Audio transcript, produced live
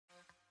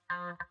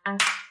Hey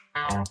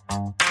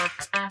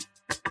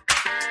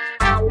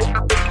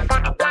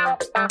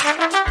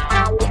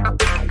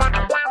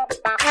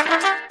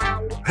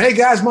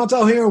guys,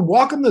 Montel here, and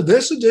welcome to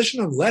this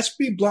edition of Let's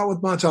Be Blunt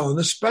with Montel. In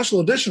this special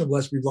edition of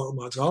Let's Be Blunt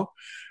with Montel,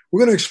 we're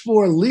going to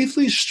explore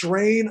Leafly's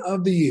strain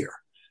of the year.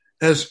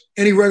 As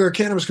any regular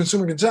cannabis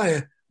consumer can tell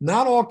you,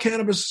 not all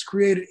cannabis is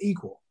created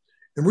equal.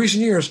 In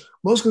recent years,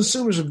 most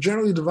consumers have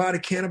generally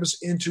divided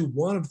cannabis into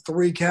one of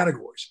three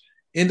categories: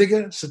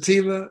 indica,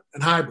 sativa,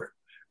 and hybrid,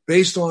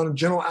 based on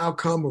general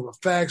outcome of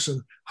effects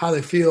and how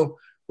they feel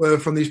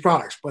from these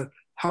products. But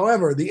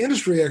however, the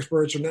industry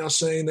experts are now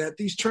saying that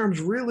these terms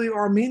really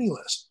are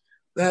meaningless,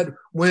 that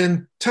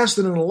when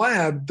tested in a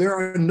lab, there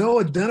are no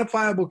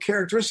identifiable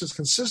characteristics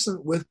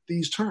consistent with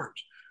these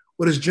terms.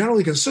 What is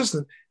generally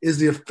consistent is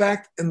the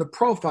effect and the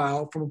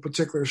profile from a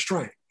particular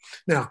strain.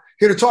 Now,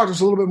 here to talk to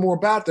us a little bit more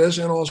about this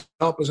and also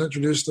help us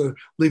introduce the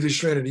Leafly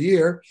Strain of the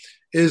Year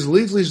is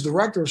Leafly's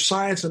Director of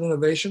Science and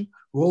Innovation,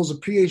 who holds a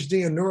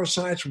PhD in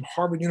neuroscience from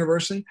Harvard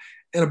University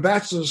and a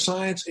Bachelor of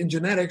Science in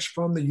Genetics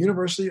from the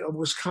University of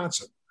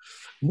Wisconsin,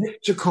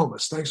 Nick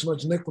Jikomes. Thanks so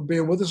much, Nick, for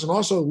being with us. And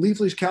also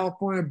Leafly's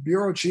California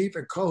Bureau Chief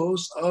and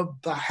co-host of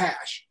The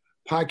Hash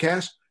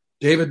podcast,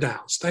 David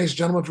Downs. Thanks,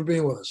 gentlemen, for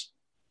being with us.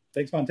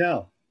 Thanks,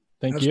 Montel.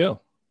 Thank you.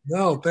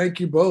 No,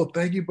 thank you both.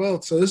 Thank you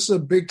both. So this is a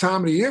big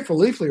time of the year for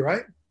Leafly,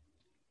 right?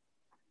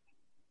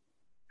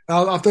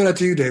 I'll throw that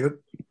to you, David.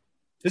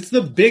 It's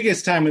the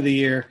biggest time of the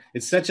year.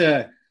 It's such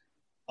a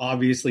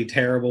obviously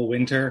terrible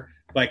winter,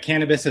 but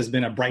cannabis has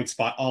been a bright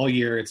spot all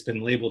year. It's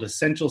been labeled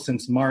essential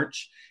since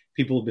March.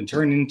 People have been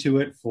turning to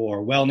it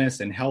for wellness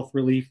and health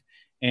relief.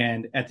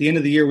 And at the end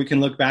of the year, we can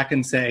look back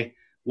and say,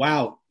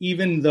 wow,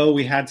 even though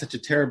we had such a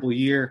terrible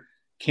year,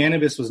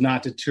 cannabis was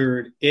not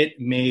deterred. It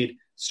made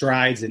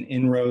strides and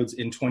inroads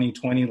in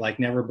 2020 like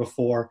never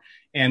before.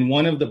 And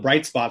one of the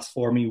bright spots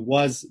for me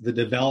was the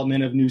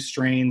development of new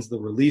strains, the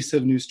release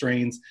of new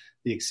strains.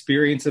 The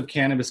experience of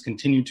cannabis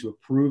continued to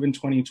improve in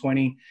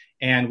 2020.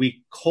 And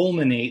we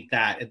culminate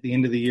that at the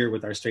end of the year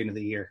with our strain of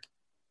the year.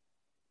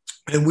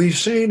 And we've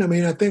seen,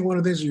 I think one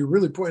of the things that you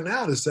really point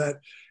out is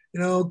that,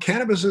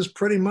 cannabis has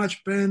pretty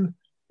much been,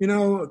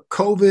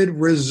 COVID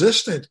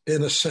resistant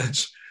in a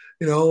sense,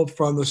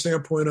 from the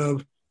standpoint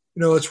of,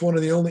 it's one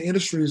of the only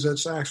industries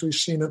that's actually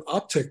seen an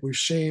uptick. We've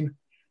seen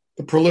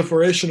the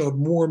proliferation of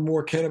more and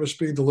more cannabis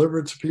being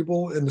delivered to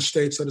people in the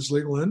states that it's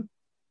legal in.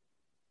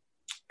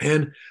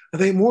 And I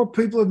think more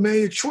people have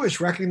made a choice,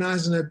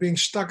 recognizing that being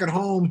stuck at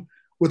home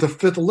with a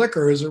fifth of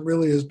liquor isn't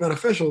really as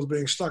beneficial as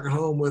being stuck at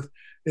home with,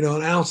 an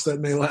ounce that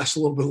may last a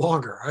little bit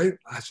longer, right?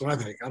 That's what I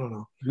think. I don't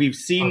know. We've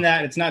seen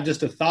that. It's not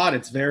just a thought.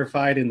 It's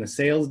verified in the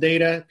sales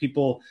data.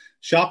 People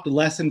shopped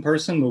less in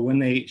person, but when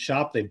they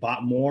shopped, they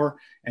bought more.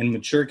 And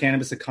mature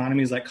cannabis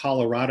economies like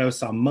Colorado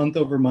saw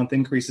month-over-month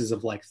increases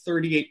of like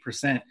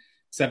 38%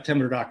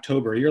 September to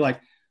October. You're like,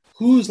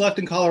 who's left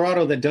in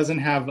Colorado that doesn't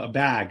have a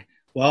bag?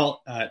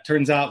 Well, it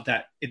turns out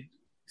that it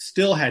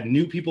still had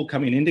new people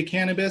coming into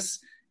cannabis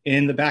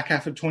in the back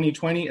half of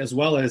 2020, as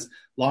well as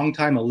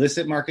longtime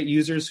illicit market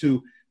users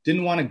who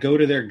didn't want to go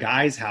to their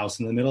guy's house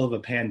in the middle of a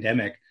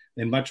pandemic.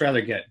 They'd much rather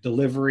get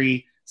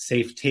delivery,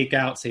 safe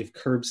takeout, safe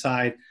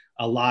curbside.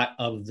 A lot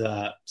of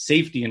the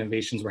safety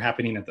innovations were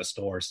happening at the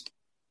stores.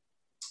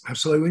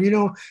 Absolutely.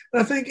 And,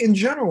 I think in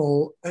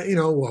general,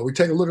 we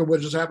take a look at what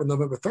just happened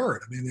November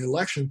 3rd. The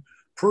election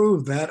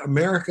proved that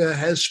America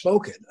has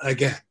spoken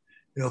again.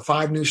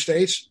 5 new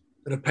states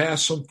that have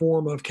passed some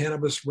form of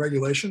cannabis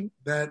regulation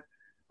that,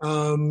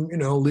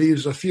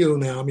 leaves a few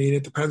now.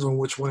 It depends on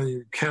which one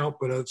you count,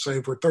 but I'd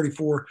say for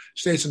 34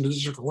 states in the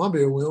District of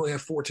Columbia, we only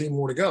have 14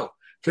 more to go,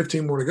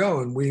 15 more to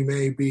go. And we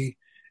may be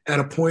at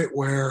a point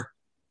where,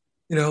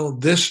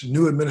 this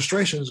new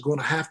administration is going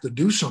to have to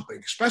do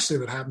something, especially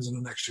if it happens in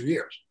the next 2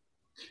 years.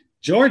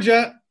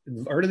 Georgia,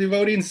 early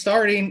voting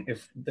starting.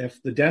 If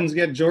the Dems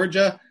get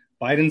Georgia,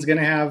 Biden's going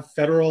to have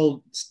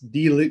federal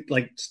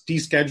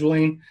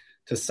descheduling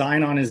to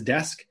sign on his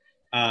desk.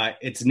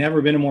 It's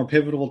never been a more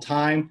pivotal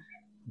time.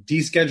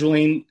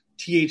 Descheduling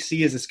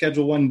THC as a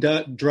Schedule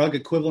I drug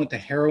equivalent to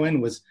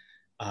heroin was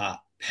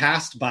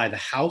passed by the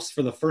House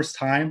for the first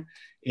time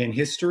in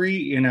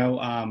history.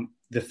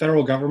 The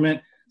federal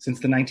government since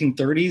the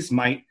 1930s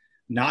might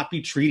not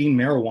be treating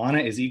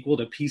marijuana as equal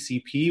to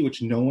PCP,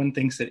 which no one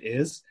thinks it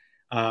is.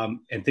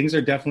 And things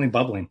are definitely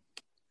bubbling.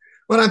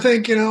 Well, I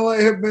think,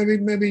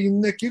 maybe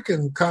Nick, you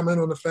can comment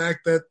on the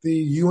fact that the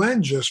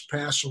UN just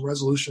passed some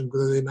resolution,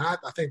 were they not,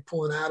 I think,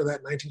 pulling out of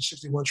that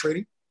 1961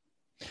 treaty?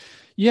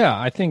 Yeah,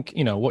 I think,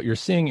 what you're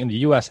seeing in the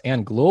U.S.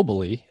 and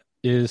globally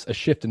is a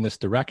shift in this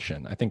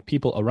direction. I think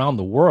people around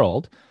the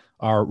world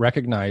are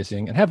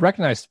recognizing and have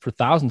recognized for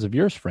thousands of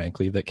years,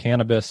 frankly, that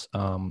cannabis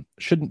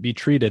shouldn't be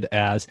treated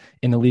as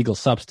an illegal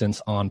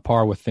substance on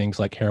par with things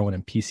like heroin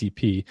and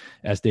PCP,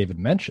 as David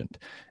mentioned.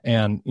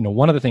 And,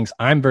 one of the things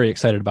I'm very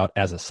excited about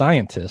as a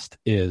scientist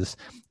is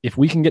if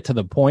we can get to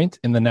the point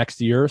in the next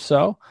year or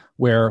so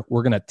where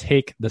we're going to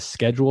take the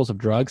schedules of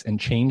drugs and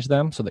change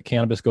them so that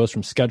cannabis goes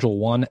from Schedule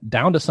 1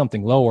 down to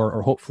something lower,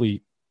 or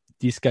hopefully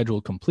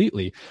descheduled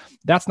completely,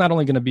 that's not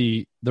only going to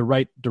be the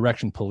right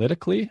direction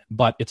politically,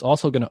 but it's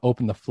also going to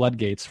open the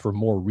floodgates for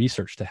more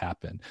research to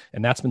happen.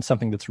 And that's been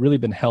something that's really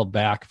been held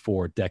back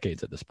for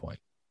decades at this point.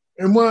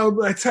 And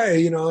well, I tell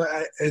you,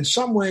 in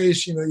some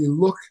ways, you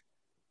look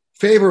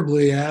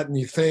favorably at and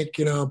you think,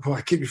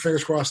 boy, keep your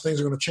fingers crossed, things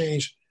are going to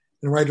change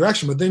in the right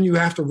direction. But then you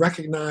have to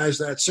recognize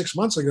that 6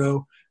 months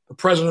ago, the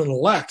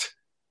president-elect,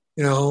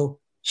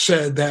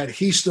 said that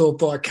he still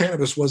thought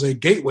cannabis was a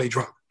gateway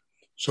drug.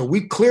 So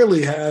we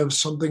clearly have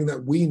something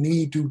that we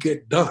need to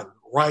get done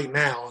right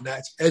now, and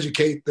that's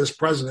educate this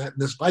president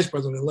and this vice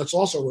president. And let's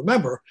also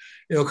remember,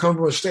 coming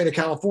from a state of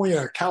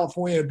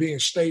California being a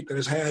state that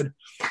has had,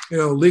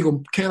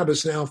 legal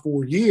cannabis now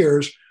for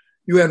years,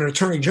 you had an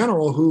attorney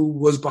general who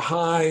was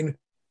behind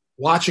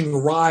watching the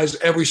rise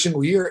every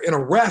single year in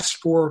arrests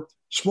for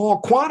small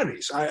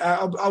quantities.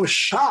 I was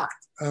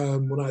shocked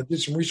when I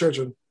did some research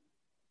and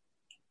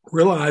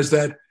realized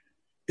that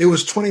it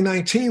was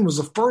 2019 was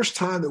the first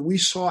time that we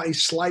saw a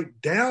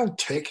slight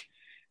downtick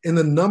in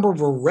the number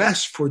of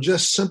arrests for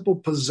just simple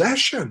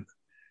possession.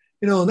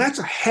 And that's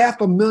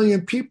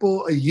 500,000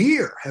 people a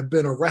year have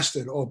been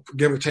arrested, or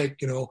give or take,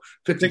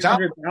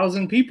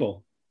 600,000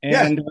 people.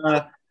 And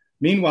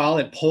meanwhile,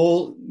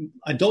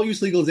 adult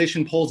use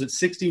legalization polls at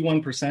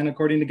 61%,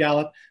 according to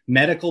Gallup.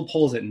 Medical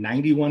polls at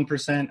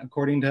 91%,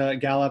 according to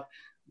Gallup.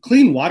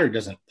 Clean water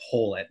doesn't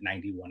poll at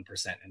 91%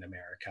 in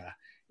America.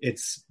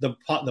 It's the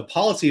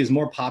policy is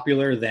more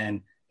popular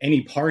than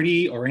any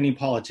party or any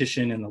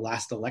politician in the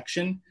last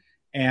election.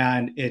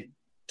 And it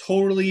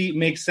totally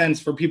makes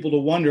sense for people to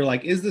wonder,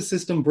 is the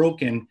system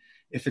broken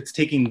if it's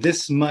taking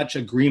this much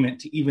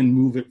agreement to even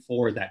move it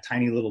forward that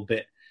tiny little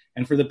bit?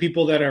 And for the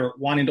people that are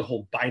wanting to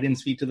hold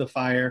Biden's feet to the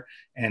fire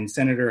and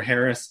Senator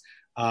Harris,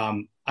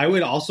 I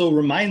would also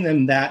remind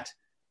them that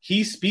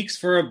he speaks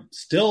for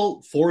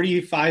still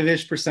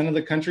 45-ish% of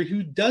the country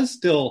who does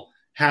still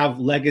have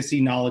legacy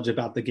knowledge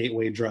about the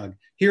gateway drug.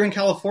 Here in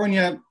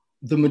California,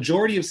 the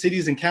majority of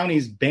cities and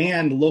counties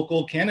banned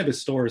local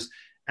cannabis stores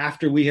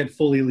after we had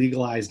fully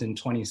legalized in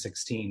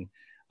 2016.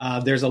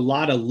 There's a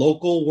lot of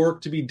local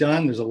work to be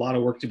done. There's a lot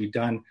of work to be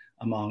done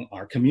among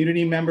our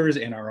community members,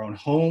 in our own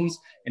homes,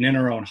 and in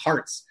our own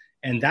hearts.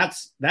 And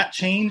that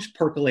change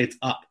percolates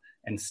up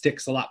and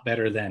sticks a lot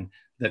better than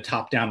the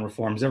top-down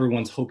reforms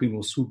everyone's hoping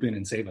will swoop in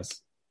and save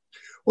us.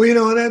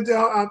 Well, and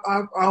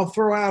I'll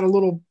throw out a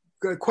little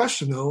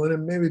question, though, and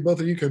then maybe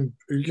both of you can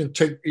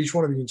take, each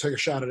one of you can take a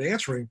shot at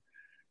answering.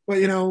 But,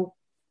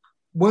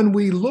 when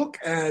we look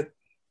at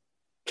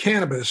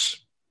cannabis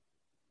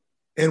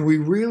and we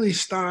really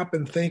stop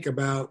and think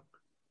about,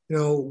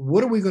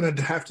 what are we going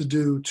to have to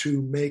do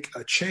to make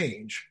a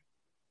change?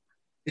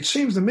 It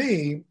seems to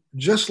me,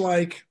 just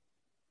like,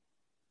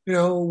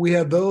 we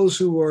have those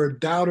who are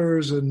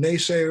doubters and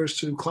naysayers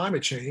to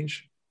climate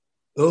change,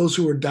 those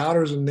who are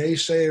doubters and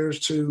naysayers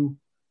to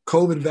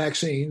COVID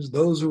vaccines,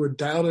 those who are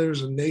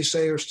doubters and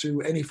naysayers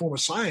to any form of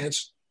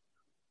science.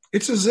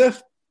 It's as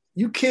if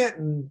you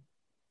can't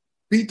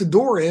beat the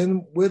door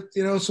in with,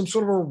 some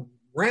sort of a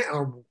rant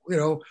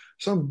or,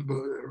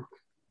 some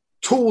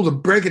tool to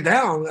break it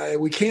down.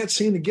 We can't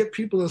seem to get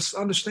people to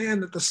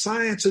understand that the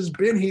science has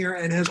been here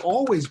and has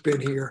always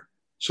been here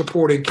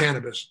supporting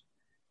cannabis.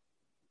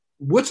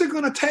 What's it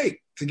going to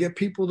take to get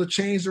people to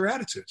change their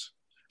attitudes?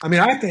 I mean,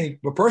 I think,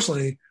 but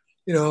personally,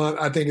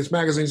 I think it's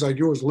magazines like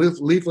yours,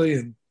 Leafly,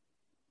 and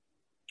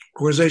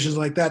organizations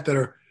like that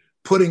are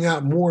putting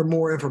out more and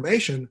more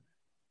information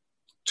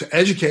to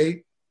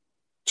educate,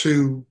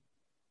 to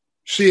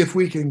see if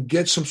we can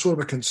get some sort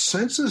of a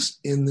consensus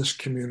in this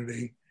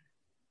community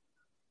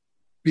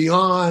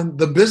beyond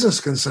the business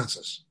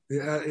consensus.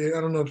 I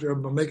don't know if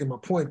I'm making my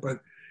point, but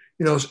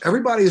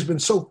everybody has been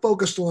so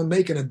focused on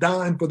making a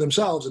dime for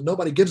themselves, and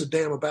nobody gives a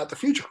damn about the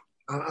future.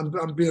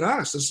 I'm being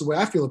honest. This is the way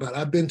I feel about it.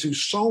 I've been to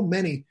so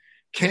many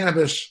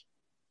cannabis,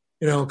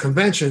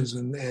 conventions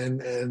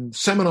and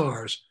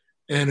seminars,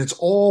 and it's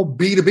all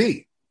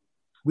B2B.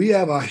 We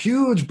have a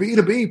huge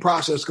B2B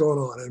process going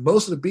on, and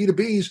most of the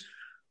B2Bs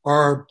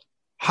are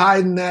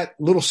hiding that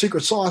little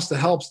secret sauce that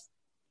helps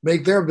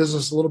make their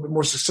business a little bit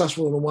more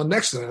successful than the one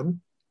next to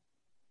them,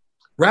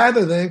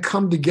 rather than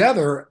come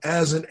together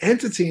as an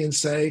entity and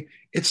say,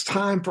 it's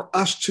time for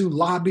us to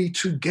lobby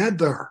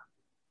together.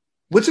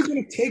 What's it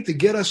going to take to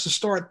get us to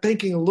start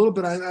thinking a little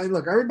bit?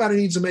 Look, everybody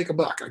needs to make a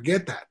buck. I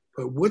get that.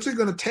 But what's it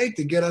going to take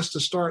to get us to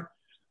start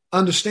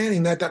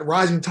understanding that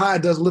rising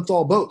tide does lift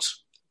all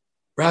boats,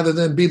 rather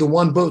than be the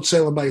one boat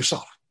sailing by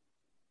yourself?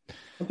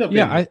 What's up,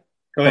 yeah,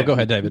 Go ahead. Go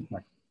ahead, David.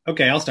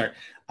 Okay, I'll start.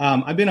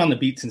 I've been on the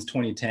beat since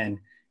 2010.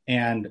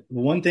 And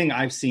one thing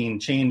I've seen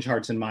change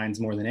hearts and minds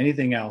more than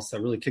anything else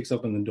that really kicks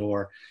open the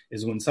door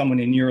is when someone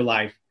in your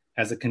life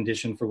has a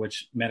condition for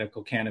which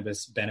medical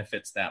cannabis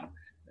benefits them.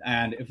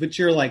 And if it's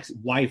your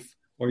wife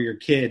or your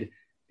kid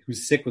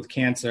who's sick with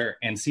cancer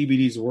and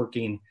CBD is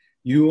working,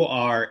 you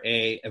are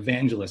a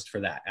evangelist for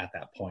that at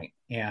that point.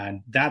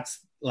 And that's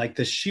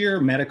the sheer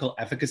medical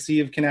efficacy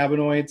of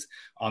cannabinoids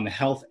on the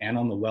health and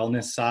on the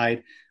wellness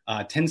side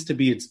tends to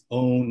be its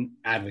own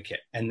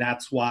advocate. And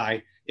that's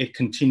why it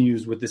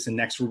continues with this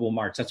inexorable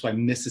march. That's why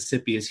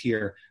Mississippi is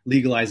here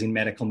legalizing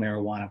medical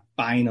marijuana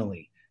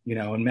finally,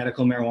 and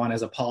medical marijuana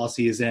as a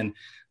policy is in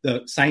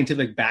the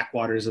scientific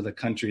backwaters of the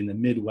country, in the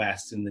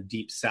Midwest, in the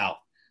deep South.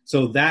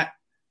 So that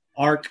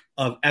arc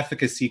of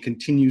efficacy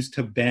continues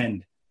to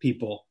bend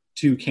people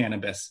to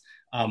cannabis.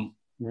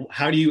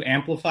 How do you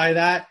amplify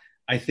that?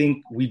 I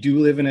think we do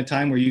live in a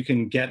time where you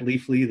can get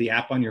Leafly, the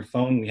app, on your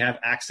phone. We have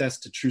access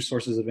to true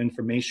sources of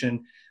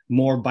information,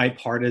 more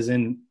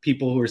bipartisan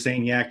people who are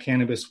saying, yeah,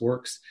 cannabis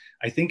works.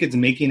 I think it's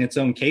making its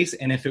own case.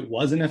 And if it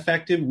wasn't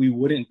effective, we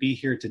wouldn't be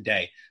here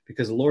today,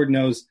 because Lord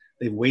knows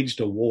they've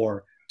waged a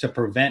war to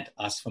prevent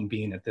us from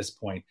being at this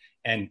point.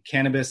 And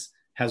cannabis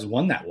has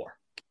won that war.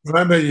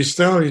 Remember, you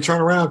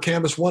turn around,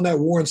 cannabis won that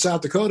war in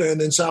South Dakota, and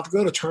then South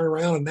Dakota turned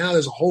around, and now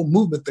there's a whole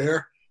movement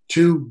there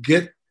to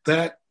get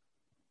that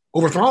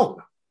overthrown.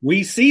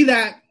 We see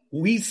that.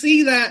 And we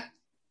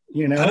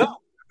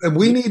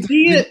need to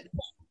see it.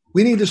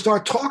 We need to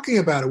start talking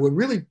about it. What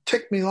really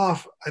ticked me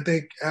off, I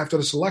think, after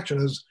this election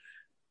is,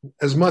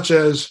 as much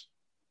as,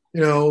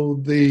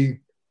 the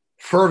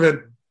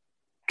fervent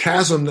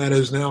chasm that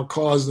is now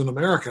caused in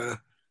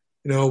America,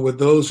 with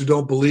those who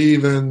don't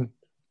believe in,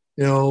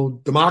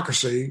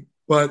 democracy.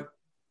 But,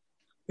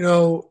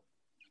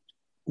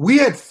 we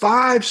had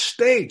 5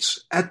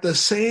 states at the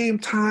same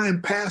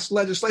time pass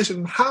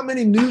legislation. How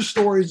many news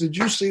stories did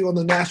you see on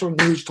the national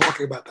news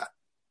talking about that?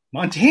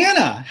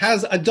 Montana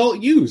has adult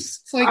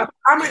use. It's like,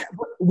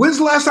 when's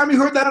the last time you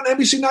heard that on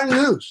NBC 90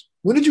 News?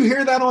 When did you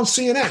hear that on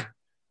CNN?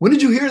 When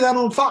did you hear that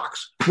on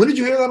Fox? When did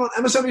you hear that on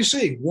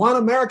MSNBC? One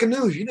American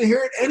News. You didn't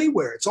hear it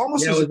anywhere. It's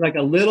almost it was like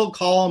a little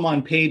column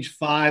on page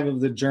 5 of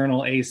the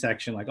Journal A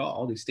section, like,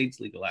 all these states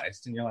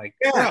legalized. And you're like,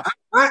 yeah,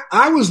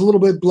 I was a little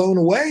bit blown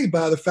away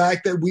by the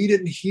fact that we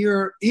didn't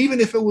hear, even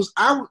if it was,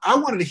 I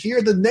wanted to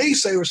hear the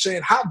naysayers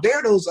saying, how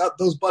dare those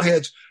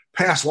buttheads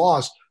pass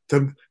laws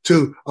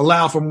to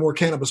allow for more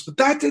cannabis. But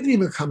that didn't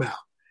even come out.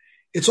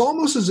 It's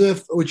almost as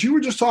if what you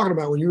were just talking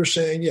about when you were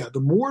saying, the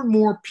more and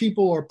more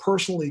people are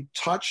personally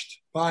touched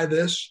by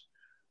this,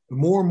 the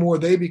more and more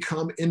they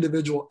become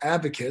individual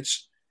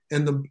advocates,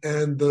 and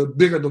the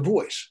bigger the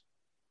voice.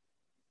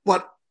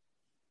 But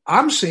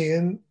I'm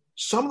seeing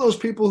some of those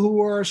people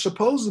who are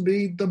supposed to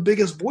be the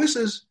biggest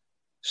voices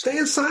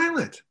staying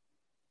silent.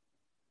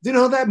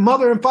 That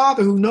mother and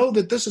father who know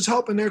that this is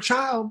helping their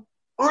child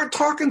aren't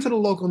talking to the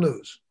local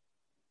news.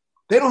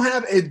 They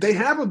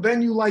have a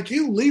venue like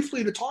you,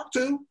 Leafly, to talk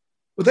to,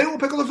 but they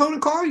won't pick up the phone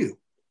and call you.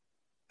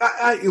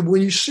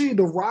 When you see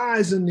the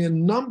rise in the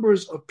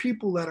numbers of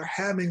people that are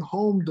having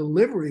home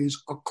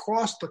deliveries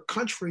across the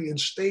country in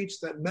states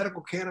that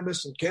medical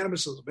cannabis and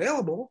cannabis is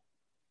available,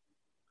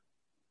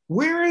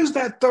 where is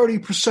that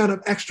 30%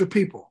 of extra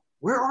people?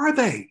 Where are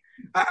they?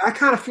 I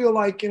kind of feel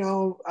like,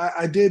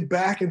 I did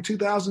back in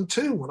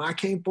 2002 when I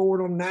came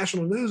forward on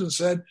national news and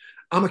said,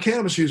 I'm a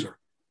cannabis user.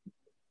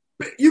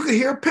 You could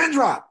hear a pin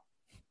drop.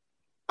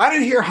 I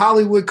didn't hear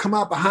Hollywood come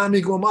out behind me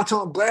going,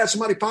 Montel, I'm glad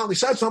somebody finally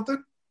said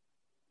something.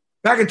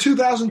 Back in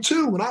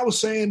 2002, when I was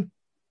saying,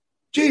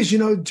 geez,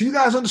 do you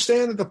guys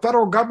understand that the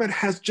federal government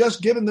has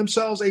just given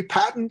themselves a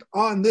patent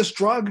on this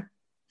drug,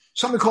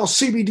 something called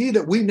CBD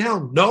that we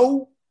now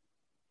know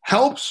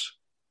helps?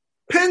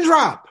 Pin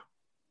drop.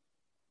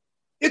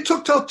 It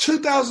took till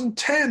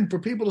 2010 for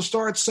people to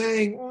start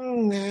saying,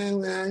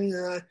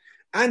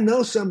 I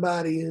know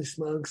somebody who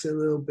smokes a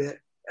little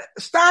bit.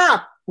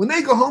 Stop. When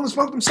they go home and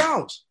smoke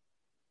themselves.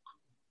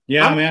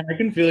 Yeah, man, I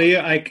can feel you.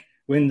 Like,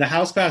 when the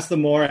House passed the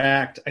MORE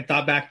Act, I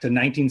thought back to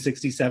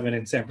 1967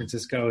 in San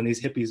Francisco and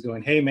these hippies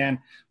going, hey, man,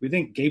 we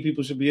think gay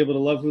people should be able to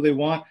love who they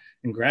want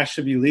and grass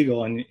should be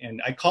legal.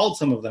 And I called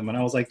some of them and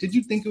I was like, did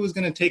you think it was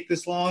going to take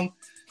this long?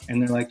 And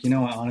they're like, I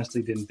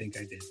honestly didn't think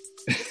I did.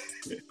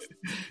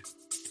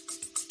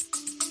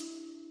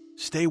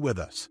 Stay with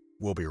us.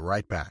 We'll be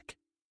right back.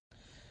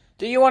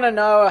 Do you want to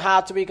know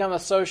how to become a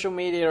social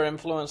media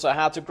influencer,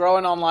 how to grow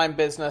an online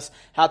business,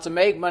 how to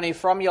make money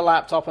from your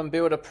laptop and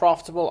build a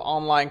profitable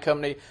online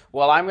company?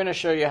 Well, I'm going to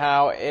show you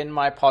how in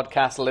my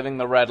podcast, Living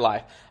the Red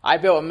Life. I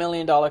built $1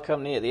 million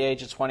company at the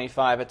age of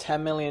 25, a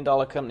 $10 million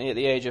company at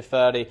the age of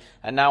 30,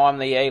 and now I'm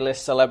the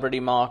A-list celebrity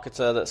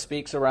marketer that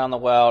speaks around the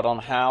world on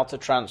how to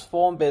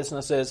transform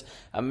businesses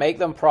and make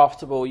them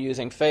profitable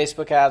using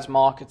Facebook ads,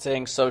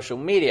 marketing, social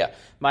media.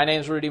 My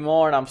name's Rudy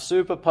Moore, and I'm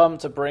super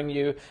pumped to bring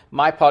you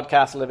my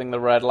podcast, Living the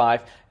Red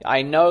Life.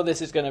 I know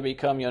this is going to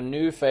become your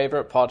new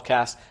favorite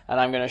podcast, and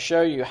I'm going to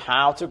show you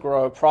how to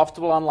grow a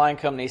profitable online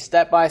company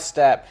step by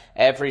step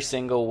every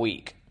single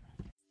week.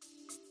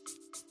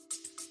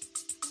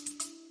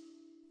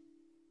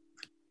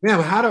 Yeah,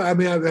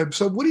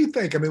 so what do you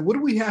think? What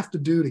do we have to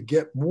do to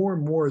get more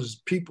and more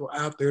people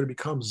out there to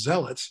become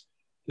zealots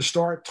to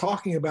start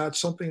talking about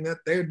something that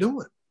they're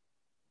doing?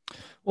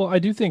 Well, I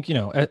do think,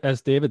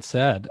 as David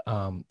said,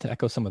 to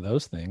echo some of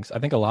those things, I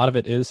think a lot of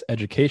it is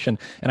education.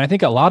 And I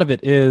think a lot of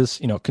it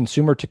is,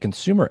 consumer to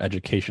consumer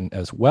education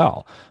as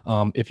well.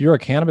 If you're a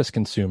cannabis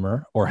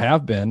consumer or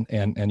have been,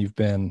 and you've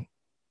been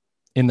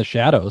in the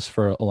shadows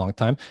for a long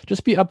time,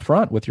 just be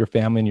upfront with your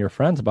family and your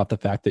friends about the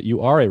fact that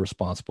you are a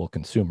responsible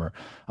consumer.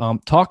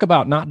 Talk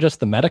about not just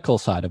the medical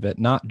side of it,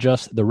 not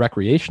just the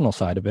recreational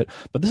side of it,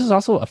 but this is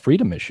also a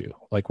freedom issue.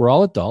 Like, we're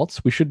all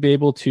adults. We should be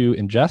able to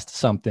ingest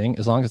something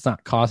as long as it's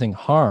not causing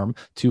harm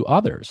to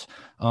others.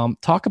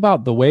 Talk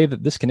about the way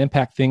that this can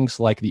impact things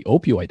like the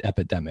opioid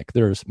epidemic.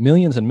 There's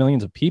millions and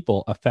millions of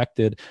people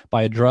affected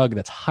by a drug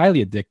that's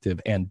highly addictive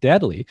and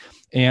deadly.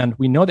 And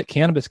we know that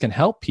cannabis can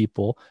help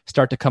people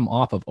start to come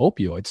off of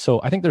opioids.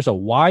 So I think there's a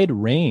wide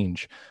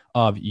range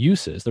of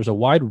uses. There's a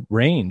wide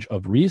range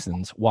of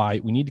reasons why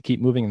we need to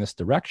keep moving in this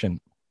direction.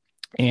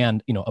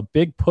 And, a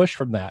big push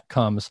from that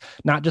comes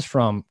not just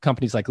from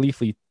companies like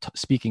Leafly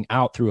speaking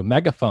out through a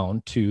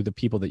megaphone to the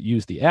people that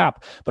use the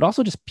app, but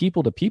also just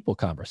people to people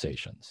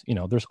conversations.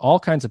 There's all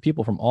kinds of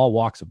people from all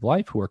walks of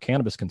life who are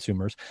cannabis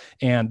consumers,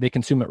 and they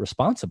consume it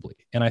responsibly.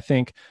 And I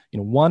think,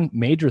 one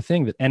major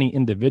thing that any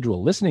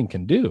individual listening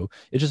can do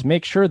is just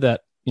make sure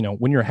that,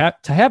 when you're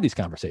to have these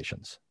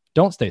conversations,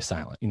 don't stay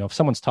silent. If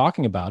someone's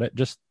talking about it,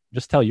 just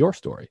tell your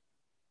story.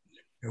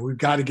 And we've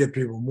got to get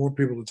more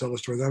people to tell the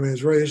stories. I mean,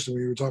 it's very interesting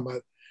when you were talking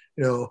about,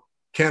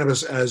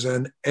 cannabis as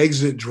an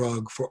exit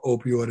drug for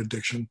opioid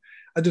addiction.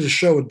 I did a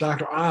show with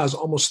Dr. Oz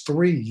almost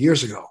 3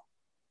 years ago,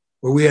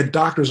 where we had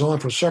doctors on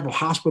from several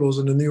hospitals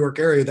in the New York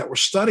area that were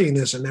studying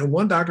this. And then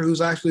one doctor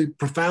who's actually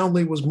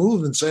profoundly was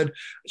moved and said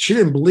she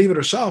didn't believe it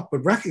herself,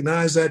 but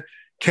recognized that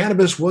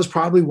cannabis was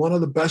probably one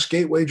of the best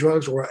gateway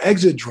drugs or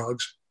exit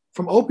drugs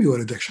from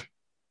opioid addiction.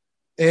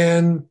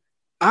 And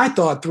I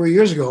thought 3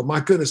 years ago, my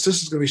goodness,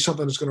 this is going to be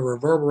something that's going to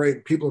reverberate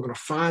and people are going to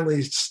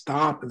finally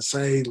stop and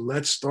say,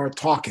 let's start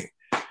talking.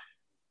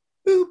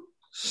 Boop,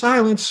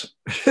 silence.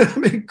 I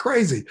mean,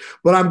 crazy.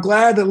 But I'm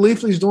glad that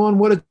Leafly's doing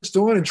what it's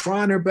doing and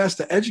trying their best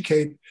to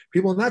educate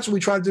people. And that's what we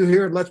try to do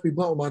here at Let's Be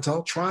Blunt with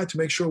Montel. Try to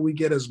make sure we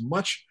get as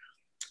much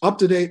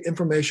up-to-date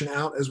information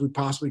out as we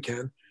possibly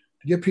can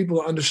to get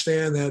people to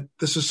understand that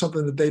this is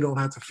something that they don't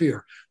have to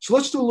fear. So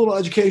let's do a little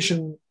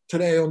education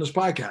today on this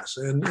podcast.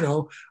 And, I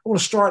want to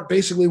start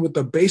basically with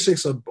the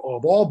basics of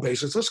all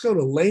basics. Let's go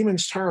to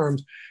layman's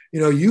terms.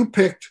 You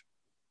picked,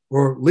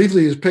 or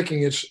Leafly is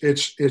picking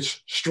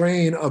its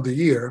strain of the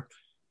year.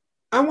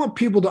 I want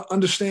people to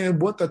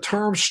understand what the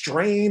term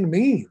strain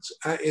means.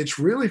 It's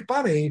really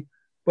funny,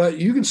 but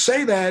you can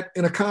say that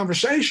in a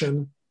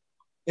conversation.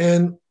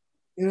 And,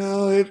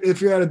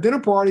 if you're at a dinner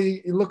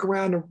party, you look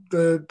around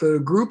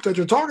the group that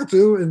you're talking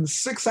to, and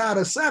 6 out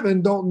of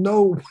 7 don't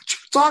know what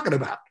you're talking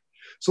about.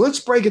 So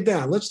let's break it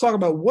down. Let's talk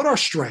about what are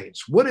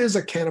strains. What is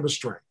a cannabis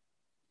strain?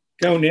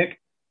 Go, Nick.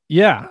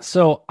 Yeah.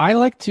 So I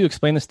like to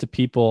explain this to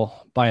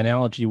people by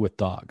analogy with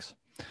dogs.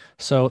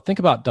 So think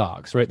about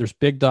dogs, right? There's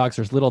big dogs,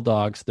 there's little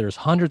dogs, there's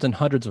hundreds and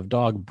hundreds of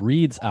dog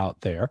breeds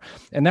out there.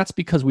 And that's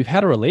because we've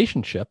had a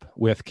relationship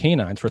with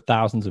canines for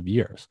thousands of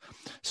years.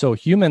 So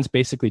humans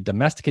basically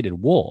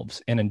domesticated wolves,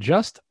 and in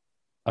just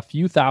a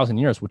few thousand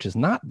years, which is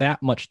not that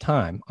much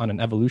time on an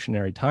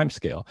evolutionary time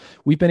scale,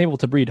 we've been able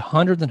to breed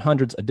hundreds and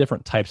hundreds of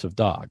different types of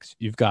dogs.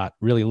 You've got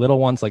really little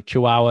ones like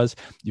Chihuahuas,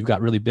 you've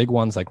got really big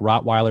ones like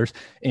Rottweilers,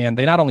 and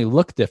they not only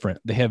look different,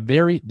 they have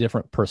very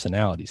different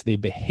personalities. They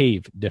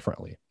behave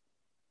differently.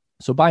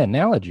 So by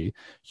analogy,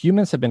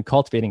 humans have been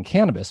cultivating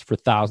cannabis for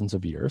thousands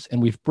of years,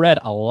 and we've bred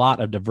a lot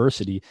of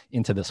diversity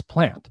into this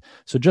plant.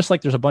 So just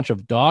like there's a bunch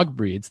of dog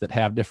breeds that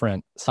have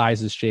different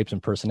sizes, shapes,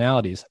 and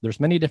personalities,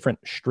 there's many different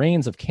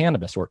strains of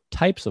cannabis or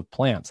types of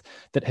plants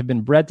that have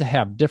been bred to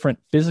have different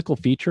physical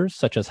features,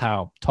 such as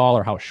how tall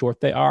or how short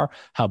they are,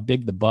 how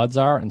big the buds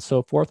are, and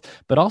so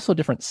forth, but also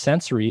different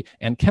sensory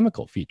and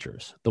chemical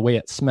features, the way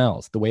it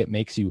smells, the way it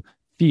makes you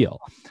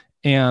feel.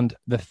 And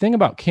the thing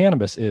about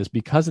cannabis is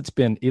because it's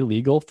been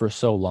illegal for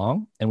so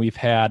long, and we've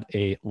had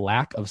a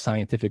lack of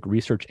scientific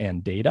research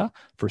and data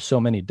for so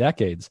many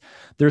decades,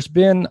 there's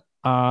been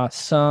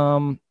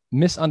some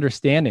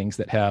misunderstandings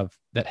that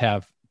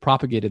have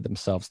propagated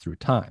themselves through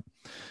time.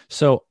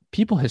 So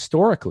people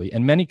historically,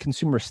 and many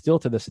consumers still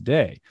to this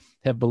day,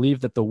 have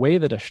believed that the way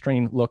that a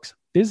strain looks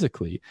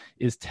physically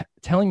is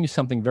telling you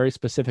something very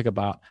specific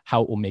about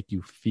how it will make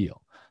you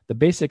feel. The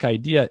basic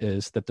idea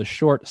is that the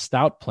short,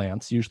 stout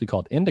plants, usually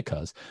called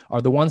indicas,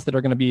 are the ones that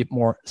are going to be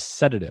more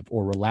sedative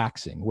or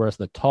relaxing, whereas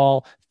the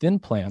tall, thin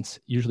plants,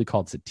 usually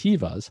called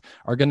sativas,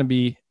 are going to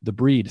be the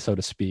breed, so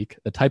to speak,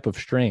 the type of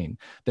strain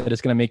that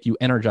is going to make you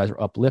energized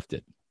or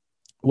uplifted.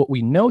 What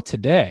we know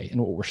today,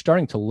 and what we're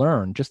starting to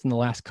learn just in the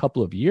last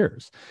couple of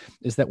years,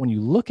 is that when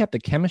you look at the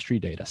chemistry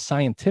data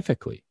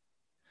scientifically,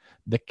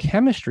 the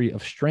chemistry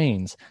of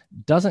strains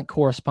doesn't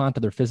correspond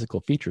to their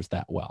physical features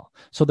that well.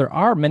 So there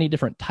are many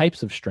different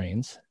types of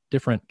strains,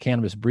 different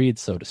cannabis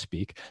breeds, so to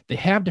speak. They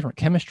have different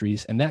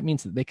chemistries, and that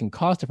means that they can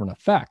cause different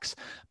effects,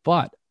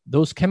 but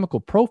those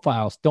chemical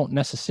profiles don't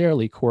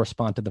necessarily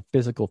correspond to the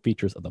physical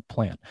features of the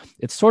plant.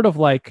 It's sort of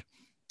like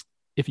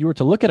if you were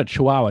to look at a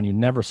Chihuahua and you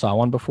never saw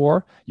one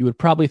before, you would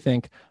probably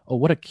think, oh,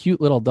 what a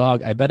cute little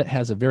dog. I bet it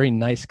has a very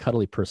nice,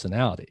 cuddly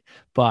personality.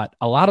 But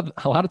a lot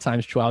of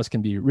times Chihuahuas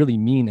can be really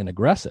mean and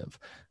aggressive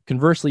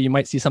Conversely, you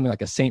might see something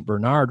like a Saint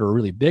Bernard or a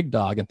really big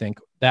dog and think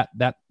that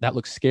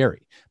looks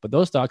scary. But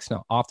those dogs can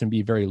often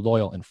be very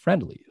loyal and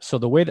friendly. So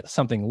the way that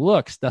something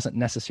looks doesn't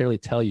necessarily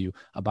tell you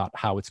about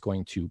how it's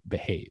going to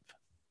behave.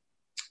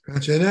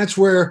 Gotcha. And that's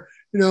where,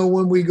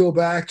 when we go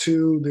back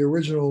to the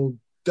original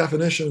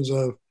definitions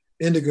of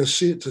indica,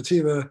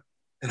 sativa,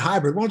 and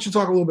hybrid, why don't you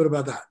talk a little bit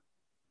about that?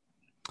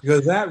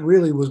 Because that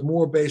really was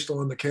more based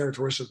on the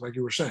characteristics, like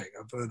you were saying,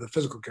 of the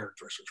physical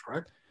characteristics,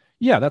 correct?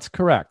 Yeah, that's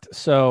correct.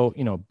 So,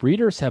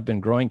 breeders have been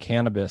growing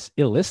cannabis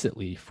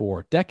illicitly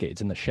for decades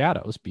in the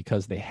shadows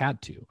because they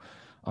had to.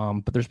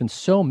 But there's been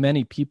so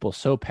many people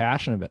so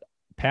passionate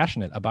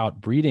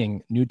about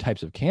breeding new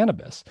types of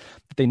cannabis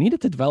that they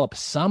needed to develop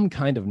some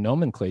kind of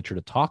nomenclature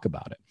to talk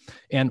about it.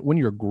 And when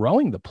you're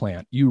growing the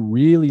plant, you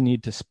really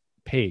need to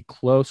pay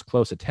close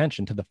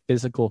attention to the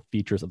physical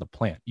features of the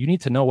plant. You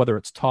need to know whether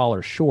it's tall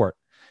or short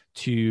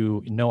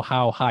to know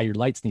how high your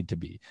lights need to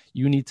be.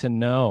 You need to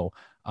know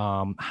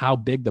how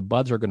big the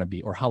buds are going to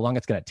be or how long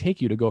it's going to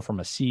take you to go from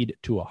a seed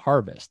to a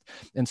harvest.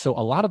 And so a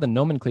lot of the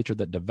nomenclature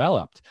that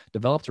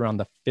developed around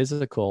the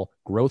physical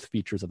growth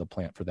features of the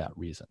plant for that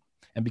reason.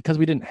 And because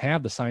we didn't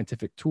have the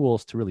scientific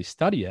tools to really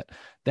study it,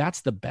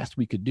 that's the best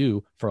we could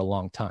do for a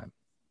long time.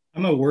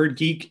 I'm a word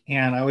geek,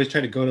 and I always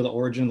try to go to the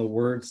origin of the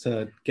words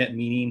to get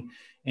meaning.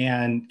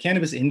 And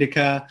cannabis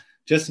indica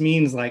just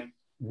means like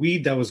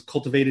weed that was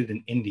cultivated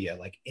in India.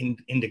 Like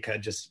indica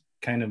just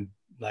kind of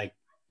like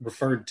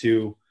referred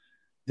to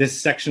this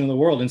section of the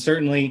world. And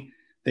certainly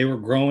they were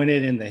growing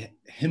it in the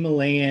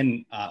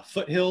Himalayan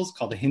foothills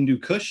called the Hindu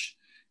Kush.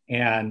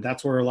 And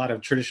that's where a lot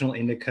of traditional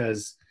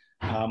indicas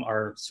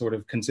are sort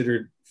of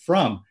considered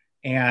from.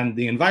 And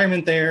the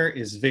environment there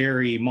is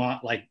very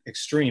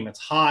extreme. It's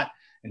hot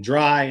and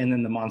dry, and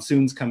then the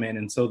monsoons come in.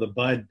 And so the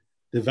bud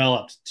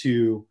developed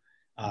to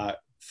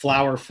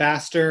flower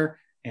faster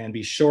and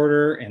be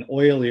shorter and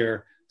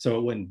oilier, so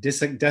it wouldn't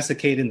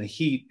desiccate in the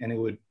heat, and it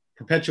would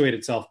perpetuate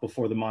itself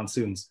before the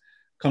monsoons.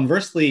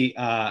 Conversely,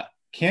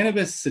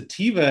 cannabis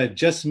sativa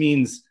just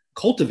means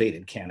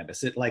cultivated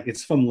cannabis.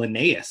 It's from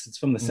Linnaeus. It's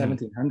from the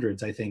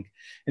 1700s, I think.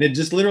 And it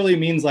just literally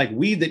means like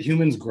weed that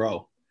humans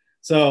grow.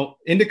 So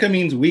indica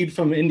means weed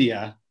from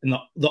India in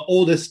the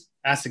oldest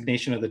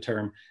assignation of the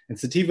term. And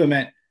sativa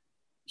meant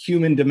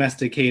human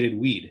domesticated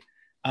weed.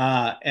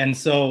 And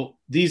so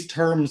these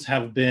terms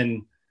have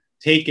been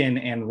taken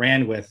and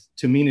ran with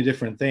to mean a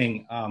different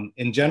thing.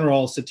 In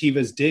general,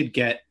 sativas did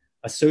get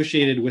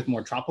associated with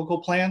more tropical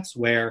plants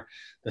where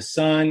the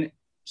sun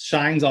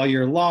shines all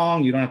year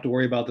long. You don't have to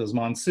worry about those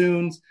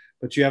monsoons,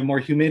 but you have more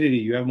humidity,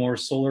 you have more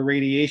solar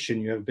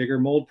radiation, you have bigger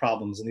mold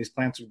problems, and these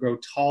plants would grow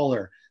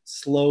taller,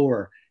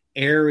 slower,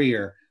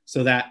 airier,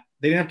 so that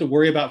they didn't have to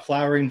worry about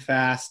flowering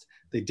fast.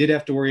 They did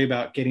have to worry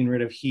about getting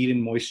rid of heat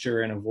and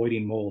moisture and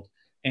avoiding mold.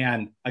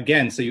 And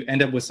again, so you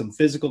end up with some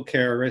physical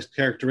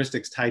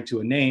characteristics tied to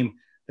a name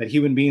that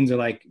human beings are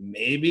like,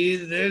 maybe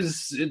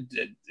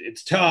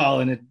it's tall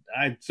and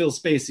I feel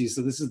spacey,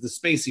 so this is the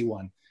spacey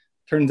one.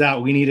 Turns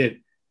out we needed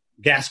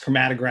gas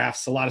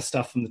chromatographs, a lot of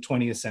stuff from the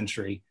 20th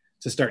century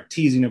to start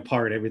teasing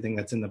apart everything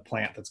that's in the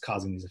plant that's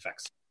causing these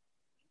effects.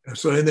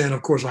 So, and then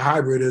of course a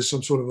hybrid is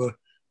some sort of a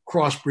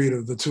crossbreed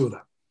of the two of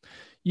them.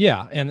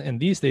 Yeah, and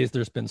these days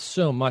there's been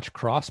so much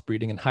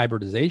crossbreeding and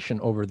hybridization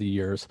over the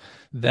years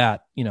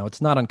that,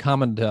 it's not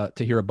uncommon to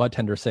hear a bud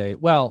tender say,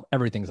 well,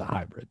 everything's a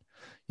hybrid.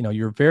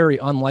 You're very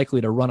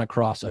unlikely to run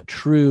across a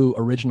true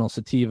original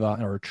sativa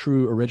or a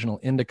true original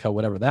indica,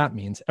 whatever that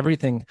means.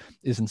 Everything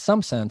is in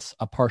some sense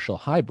a partial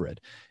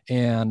hybrid.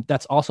 And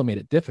that's also made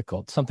it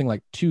difficult. Something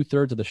like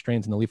 2/3 of the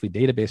strains in the Leafly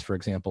database, for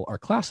example, are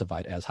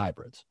classified as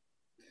hybrids.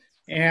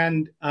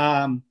 And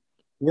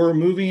we're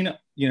moving,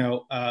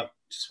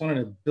 just wanted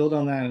to build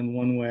on that in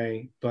one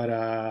way, but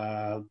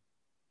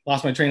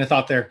lost my train of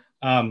thought there.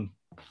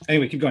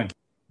 Anyway, keep going.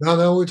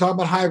 No, we're talking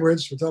about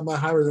hybrids. We're talking about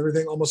hybrids,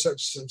 everything almost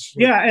since.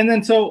 Yeah, and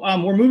then so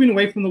we're moving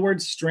away from the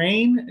word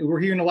strain. We're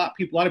hearing a lot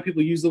of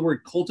people use the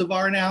word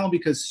cultivar now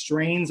because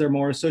strains are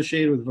more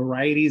associated with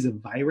varieties of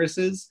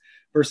viruses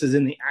versus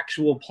in the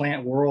actual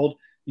plant world.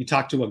 You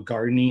talk to a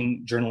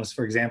gardening journalist,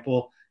 for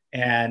example,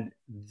 and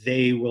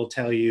they will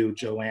tell you,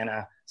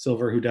 Joanna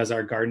Silver, who does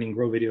our gardening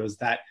grow videos,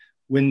 that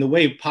when the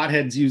way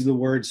potheads use the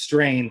word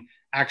strain,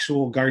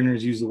 actual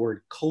gardeners use the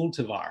word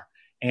cultivar.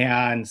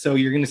 And so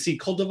you're going to see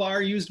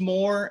cultivar used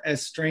more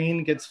as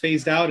strain gets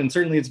phased out. And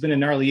certainly it's been a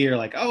gnarly year,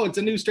 like, oh, it's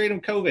a new strain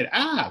of COVID.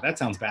 That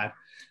sounds bad.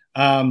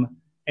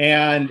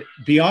 And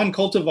beyond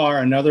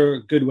cultivar, another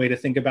good way to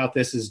think about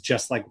this is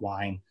just like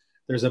wine.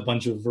 There's a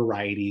bunch of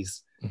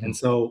varieties. Mm-hmm. And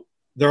so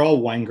they're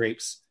all wine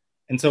grapes.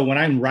 And so when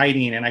I'm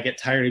writing and I get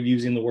tired of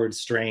using the word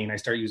strain, I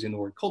start using the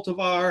word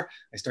cultivar.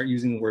 I start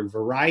using the word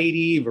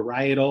variety,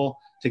 varietal,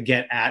 to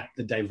get at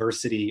the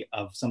diversity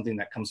of something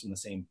that comes from the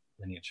same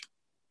lineage.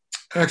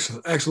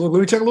 Excellent. Let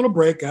me take a little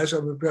break, guys.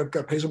 I've got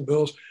to pay some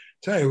bills.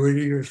 Tell you,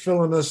 you're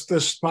filling this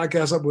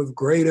podcast up with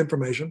great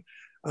information.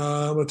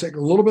 I'm going to take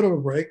a little bit of a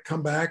break,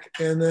 come back,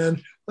 and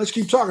then let's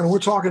keep talking. We're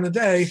talking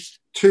today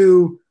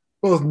to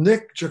both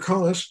Nick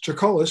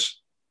Jikomes.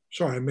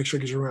 Sorry, make sure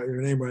I get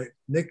your name right.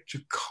 Nick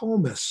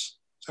Jikomes.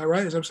 Is that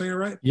right? Is I'm saying it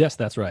right? Yes,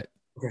 that's right.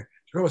 Okay.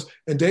 Jacobus.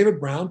 And David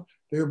Brown.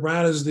 David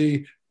Brown is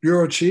the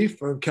bureau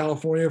chief of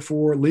California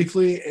for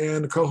Leafly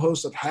and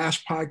co-host of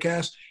Hash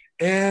Podcast.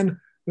 And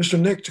Mr.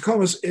 Nick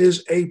Jacobus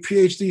is a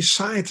PhD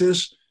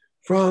scientist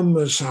from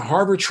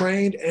Harvard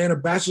trained and a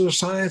Bachelor of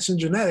Science in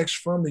Genetics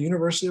from the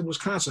University of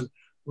Wisconsin.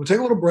 We'll take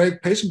a little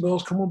break, pay some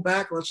bills, come on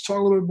back. Let's talk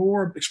a little bit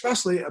more,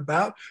 especially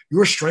about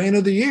your strain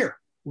of the year.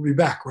 We'll be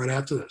back right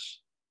after this.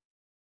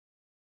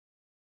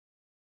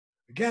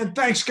 Again,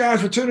 thanks,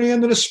 guys, for tuning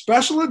in to this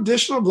special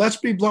edition of Let's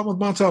Be Blunt with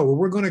Montel, where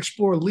we're going to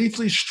explore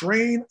Leafly's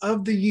strain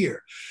of the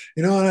year.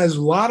 You know, and as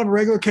a lot of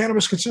regular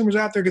cannabis consumers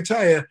out there can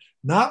tell you,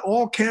 not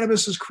all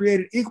cannabis is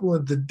created equal.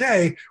 And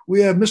today,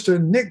 we have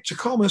Mr. Nick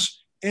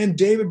Jacobus and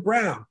David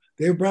Brown.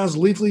 David Brown's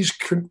Leafly's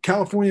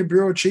California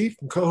bureau chief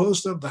and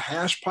co-host of the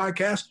Hash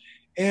Podcast.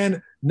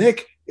 And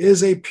Nick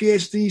is a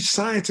PhD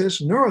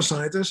scientist,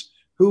 neuroscientist,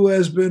 who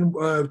has been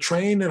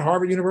trained at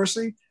Harvard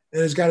University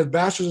and has got his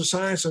Bachelor's of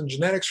Science in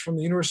Genetics from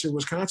the University of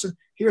Wisconsin.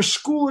 Here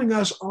schooling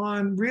us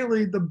on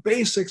really the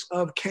basics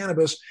of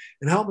cannabis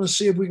and helping us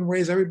see if we can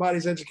raise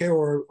everybody's education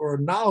or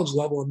knowledge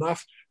level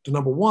enough to,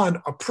 number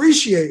one,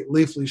 appreciate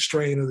Leafly's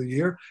strain of the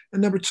year,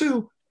 and number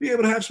two, be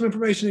able to have some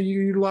information that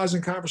you utilize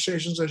in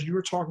conversations as you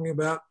were talking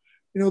about,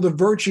 you know, the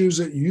virtues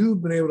that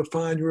you've been able to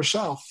find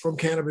yourself from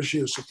cannabis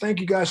use. So thank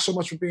you guys so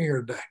much for being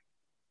here today.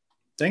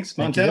 Thanks,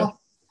 Montel.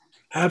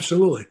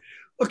 Absolutely.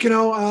 Look, you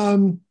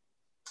know,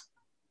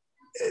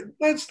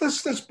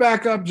 let's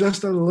back up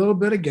just a little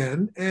bit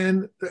again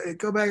and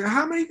go back.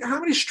 How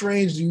many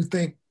strains do you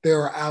think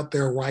there are out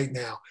there right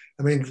now?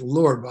 I mean,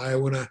 Lord,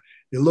 when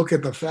you look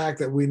at the fact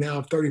that we now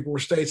have 34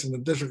 states in the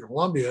District of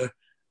Columbia,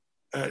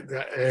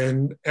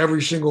 and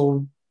every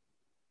single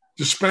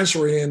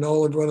dispensary in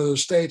all of one of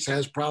those states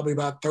has probably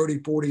about 30,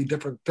 40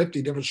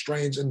 50 different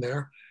strains in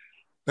there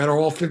that are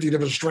all 50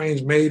 different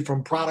strains made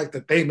from product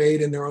that they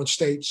made in their own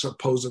state,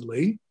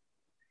 supposedly.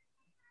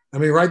 I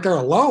mean, right there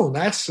alone,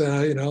 that's,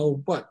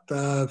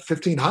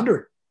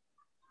 1,500,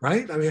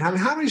 right? I mean,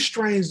 how many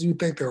strains do you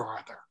think there are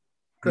out there?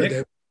 Good,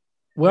 Dave.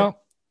 Well,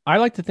 I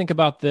like to think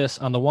about this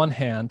on the one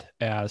hand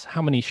as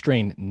how many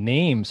strain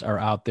names are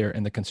out there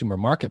in the consumer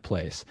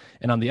marketplace.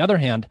 And on the other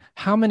hand,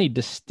 how many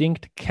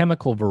distinct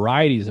chemical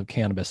varieties of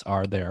cannabis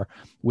are there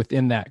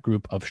within that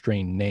group of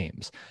strain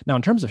names. Now,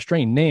 in terms of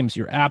strain names,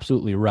 you're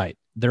absolutely right.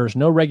 There's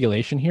no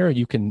regulation here.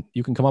 You can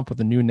come up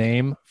with a new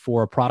name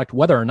for a product,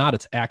 whether or not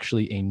it's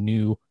actually a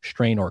new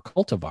strain or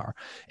cultivar.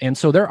 And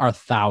so there are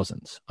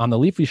thousands. On the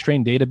Leafly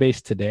strain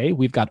database today,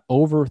 we've got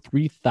over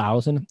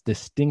 3,000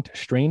 distinct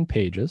strain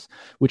pages,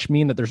 which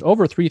mean that there's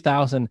over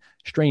 3,000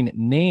 strain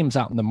names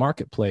out in the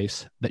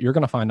marketplace that you're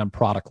going to find on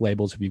product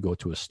labels if you go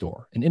to a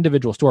store. An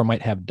individual store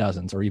might have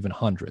dozens or even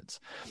hundreds.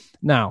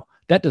 Now,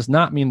 that does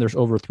not mean there's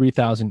over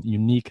 3,000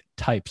 unique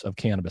types of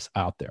cannabis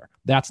out there.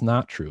 That's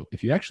not true.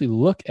 If you actually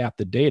look at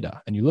the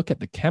data and you look at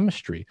the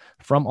chemistry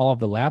from all of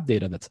the lab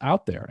data that's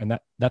out there, and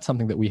that's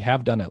something that we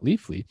have done at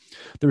Leafly,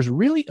 there's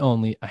really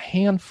only a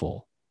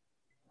handful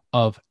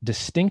of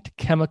distinct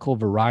chemical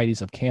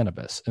varieties of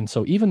cannabis. And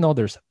so even though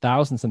there's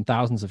thousands and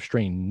thousands of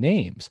strain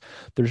names,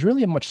 there's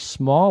really a much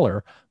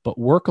smaller but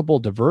workable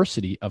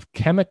diversity of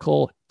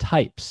chemical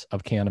types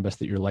of cannabis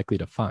that you're likely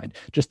to find.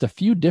 Just a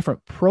few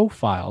different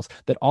profiles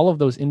that all of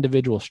those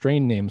individual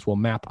strain names will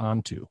map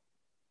onto.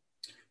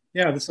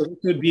 Yeah, so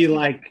it could be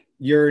like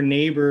your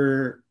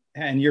neighbor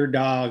and your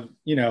dog,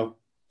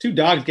 two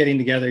dogs getting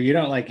together. You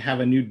don't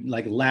have a new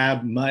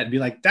lab mutt, be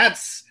like,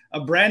 that's a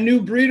brand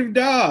new breed of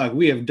dog.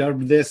 We have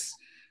dubbed this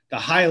the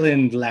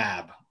Highland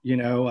Lab,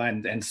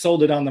 and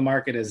sold it on the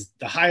market as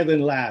the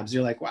Highland Labs.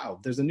 You're like, wow,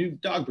 there's a new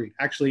dog breed.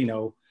 Actually,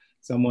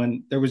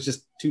 there was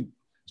just two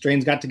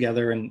strains got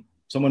together and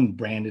someone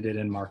branded it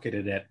and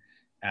marketed it.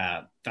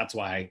 That's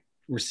why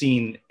we're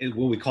seeing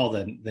what we call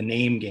the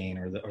name gain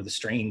or the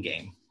strain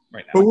game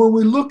right now. But when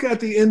we look at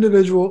the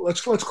individual,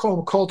 let's call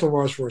them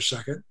cultivars for a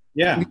second.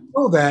 Yeah. We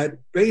know that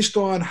based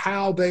on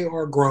how they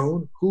are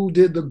grown, who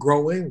did the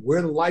growing,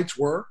 where the lights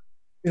were,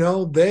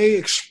 they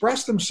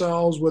express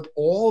themselves with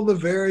all the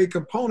varied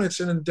components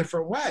in a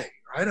different way,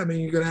 right? I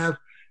mean, you're going to have,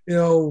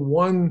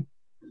 one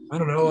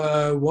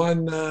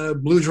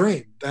Blue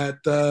Dream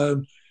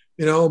that,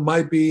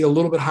 might be a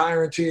little bit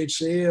higher in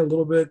THC, a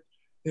little bit,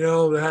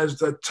 that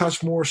has a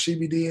touch more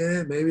CBD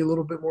in it, maybe a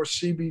little bit more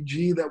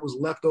CBG that was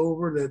left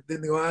over that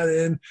didn't go out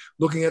in.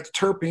 Looking at the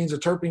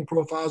terpene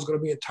profile is going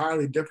to be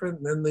entirely different.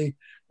 And then the,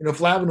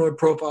 flavonoid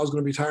profile is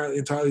going to be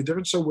entirely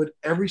different. So would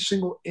every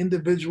single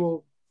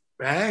individual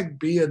bag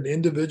be an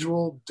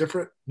individual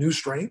different new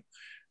strain?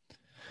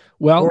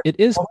 Well, it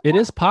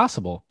is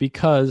possible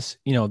because,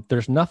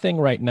 there's nothing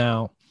right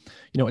now.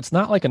 It's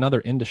not like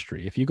another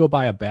industry. If you go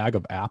buy a bag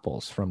of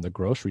apples from the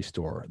grocery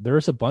store,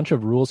 there's a bunch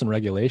of rules and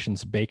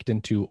regulations baked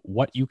into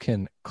what you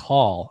can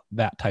call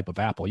that type of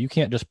apple. You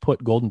can't just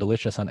put Golden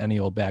Delicious on any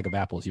old bag of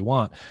apples you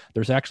want.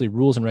 There's actually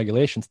rules and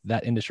regulations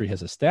that industry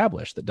has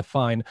established that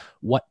define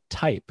what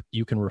type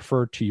you can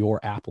refer to your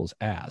apples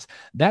as.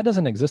 That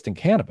doesn't exist in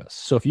cannabis.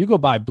 So if you go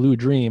buy Blue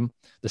Dream,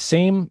 the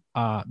same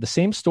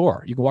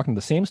store, you can walk into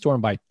the same store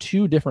and buy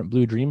two different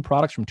Blue Dream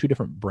products from two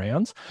different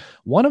brands.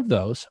 One of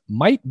those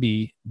might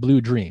be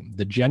Blue Dream,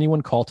 the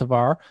genuine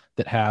cultivar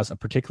that has a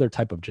particular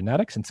type of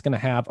genetics, and it's going to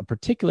have a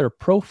particular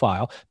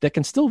profile that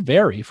can still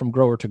vary from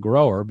grower to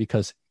grower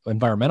because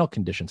environmental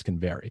conditions can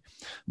vary.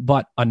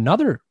 But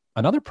another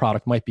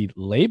product might be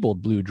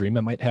labeled Blue Dream.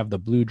 It might have the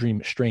Blue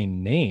Dream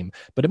strain name,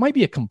 but it might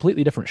be a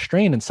completely different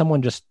strain, and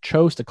someone just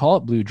chose to call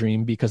it Blue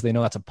Dream because they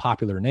know that's a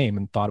popular name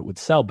and thought it would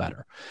sell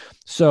better.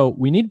 So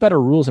we need better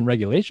rules and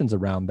regulations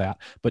around that.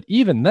 But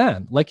even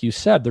then, like you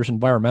said, there's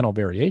environmental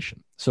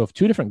variation. So if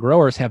two different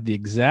growers have the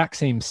exact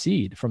same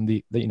seed from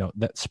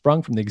that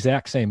sprung from the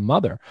exact same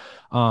mother,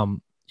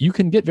 you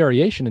can get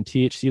variation in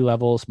THC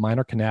levels,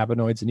 minor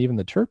cannabinoids, and even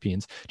the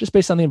terpenes just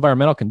based on the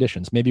environmental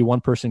conditions. Maybe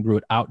one person grew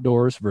it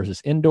outdoors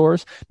versus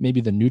indoors.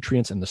 Maybe the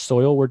nutrients in the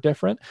soil were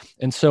different.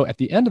 And so at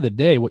the end of the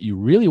day, what you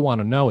really want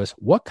to know is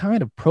what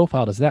kind of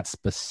profile does that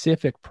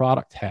specific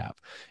product have?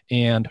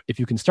 And if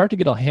you can start to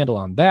get a handle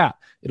on that,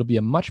 it'll be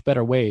a much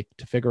better way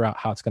to figure out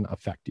how it's going to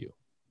affect you.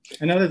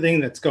 Another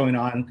thing that's going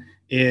on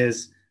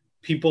is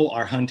people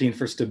are hunting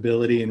for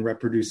stability and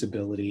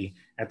reproducibility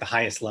at the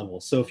highest level.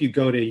 So if you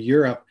go to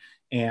Europe,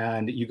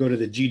 and you go to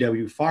the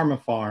GW Pharma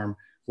farm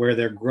where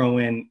they're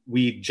growing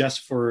weed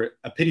just for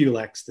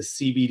Epidiolex, the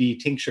CBD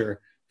tincture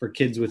for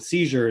kids with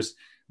seizures,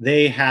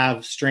 they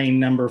have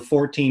strain number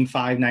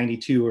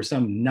 14592 or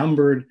some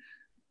numbered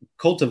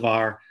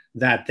cultivar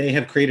that they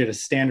have created a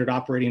standard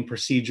operating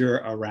procedure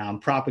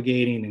around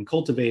propagating and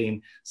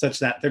cultivating such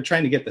that they're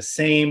trying to get the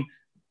same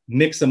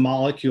mix of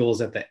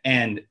molecules at the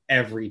end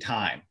every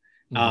time.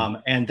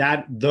 And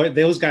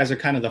those guys are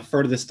kind of the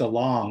furthest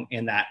along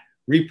in that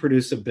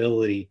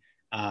reproducibility,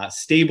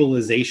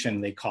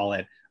 stabilization, they call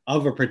it,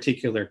 of a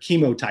particular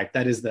chemotype.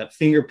 That is the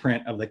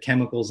fingerprint of the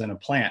chemicals in a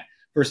plant.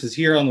 Versus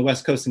here on the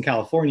West Coast in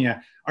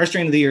California, our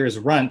strain of the year is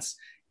runts.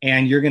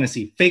 And you're going to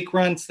see fake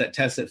runts that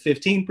test at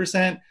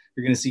 15%.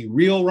 You're going to see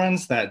real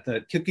runts that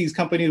the cookies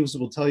companies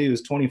will tell you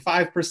is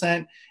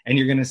 25%. And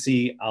you're going to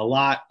see a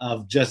lot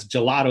of just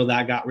gelato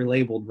that got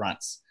relabeled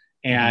runts.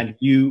 And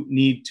you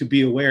need to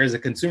be aware as a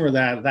consumer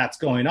that that's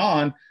going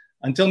on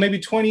until maybe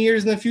 20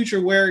 years in the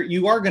future where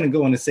you are going to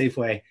go into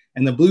Safeway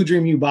and the Blue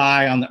Dream you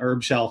buy on the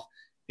herb shelf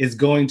is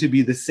going to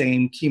be the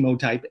same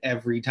chemotype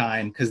every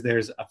time because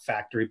there's a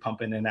factory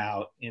pumping it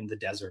out in the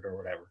desert or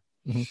whatever.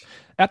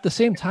 At the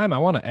same time, I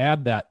want to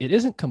add that it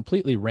isn't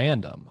completely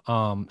random.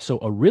 So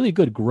a really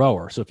good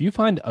grower. So if you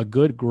find a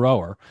good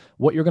grower,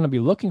 what you're going to be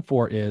looking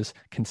for is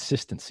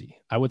consistency.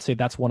 I would say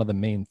that's one of the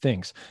main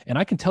things. And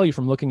I can tell you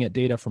from looking at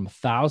data from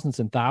thousands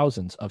and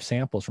thousands of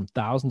samples from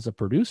thousands of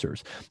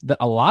producers that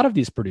a lot of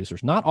these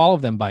producers, not all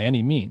of them by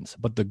any means,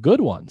 but the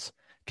good ones,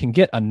 can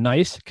get a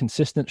nice,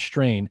 consistent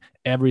strain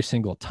every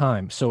single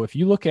time. So if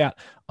you look at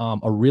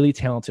a really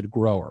talented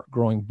grower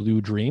growing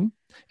Blue Dream,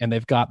 and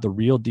they've got the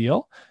real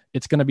deal,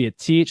 it's going to be a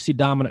THC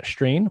dominant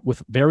strain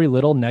with very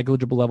little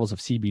negligible levels of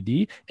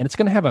CBD, and it's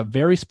going to have a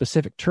very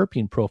specific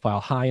terpene profile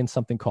high in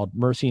something called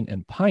myrcene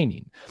and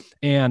pinene.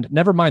 And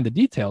never mind the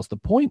details, the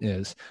point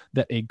is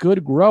that a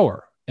good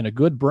grower and a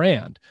good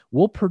brand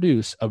will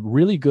produce a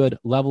really good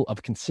level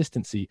of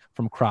consistency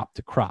from crop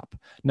to crop.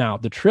 Now,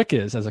 the trick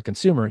is, as a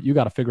consumer, you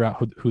got to figure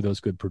out who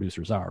those good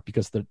producers are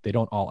because they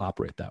don't all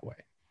operate that way.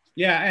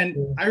 Yeah.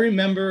 And I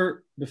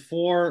remember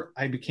before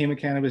I became a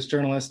cannabis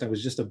journalist, I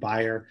was just a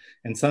buyer,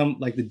 and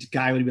the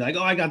guy would be like,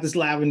 oh, I got this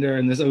lavender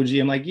and this OG.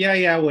 I'm like,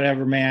 yeah,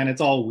 whatever, man.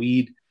 It's all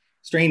weed.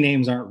 Strain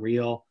names aren't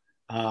real.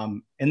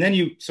 And then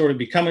you sort of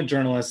become a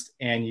journalist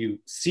and you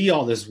see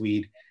all this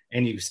weed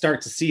and you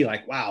start to see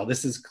like, wow,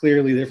 this is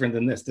clearly different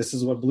than this. This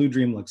is what Blue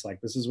Dream looks like.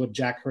 This is what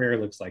Jack Herrera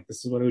looks like.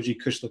 This is what OG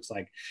Kush looks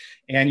like.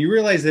 And you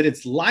realize that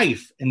it's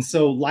life. And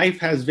so life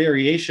has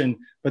variation,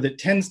 but it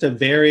tends to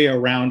vary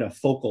around a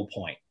focal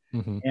point.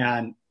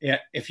 And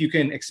if you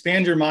can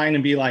expand your mind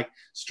and be like,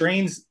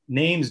 strains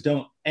names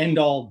don't end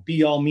all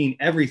be all mean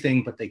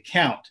everything, but they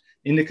count.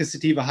 Indica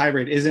sativa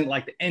hybrid isn't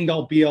like the end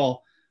all be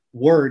all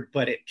word,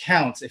 but it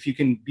counts. If you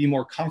can be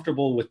more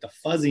comfortable with the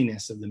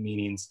fuzziness of the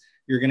meanings,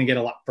 you're going to get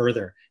a lot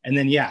further. And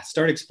then,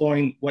 start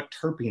exploring what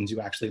terpenes you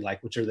actually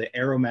like, which are the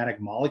aromatic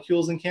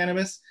molecules in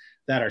cannabis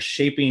that are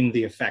shaping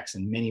the effects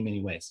in many,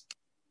 many ways.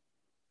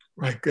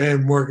 Right.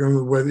 And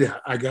working with,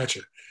 I got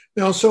you.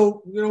 Now,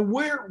 so,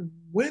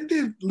 when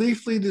did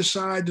Leafly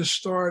decide to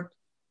start,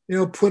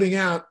 putting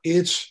out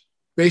its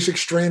basic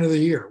strain of the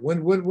year?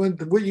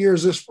 What year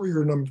is this for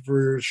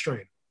your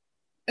strain?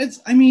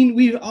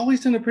 We've always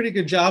done a pretty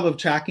good job of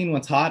tracking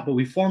what's hot, but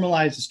we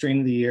formalized the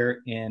strain of the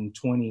year in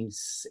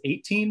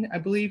 2018, I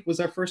believe was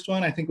our first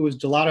one. I think it was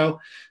gelato.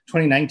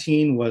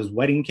 2019 was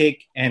wedding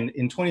cake. And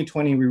in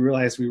 2020, we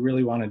realized we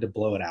really wanted to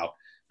blow it out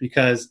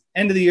because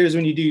end of the year is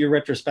when you do your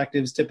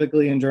retrospectives,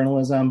 typically in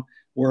journalism.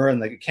 We're in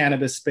the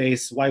cannabis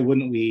space. Why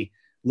wouldn't we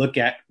look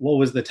at what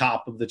was the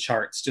top of the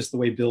charts, just the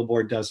way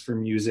Billboard does for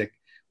music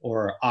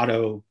or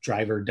Auto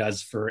Driver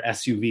does for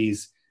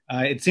SUVs?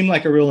 It seemed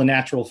like a real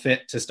natural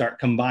fit to start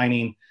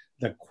combining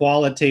the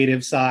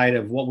qualitative side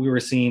of what we were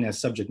seeing as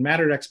subject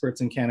matter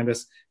experts in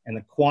cannabis and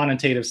the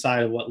quantitative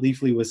side of what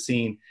Leafly was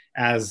seeing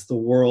as the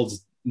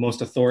world's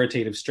most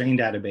authoritative strain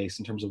database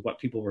in terms of what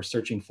people were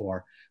searching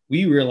for.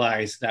 We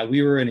realized that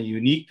we were in a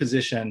unique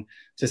position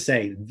to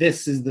say,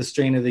 this is the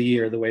strain of the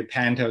year, the way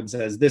Pantone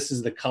says, this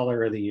is the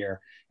color of the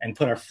year, and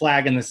put our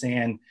flag in the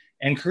sand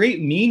and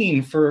create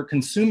meaning for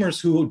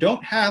consumers who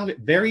don't have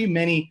very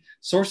many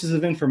sources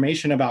of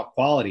information about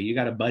quality. You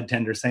got a bud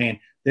tender saying,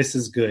 this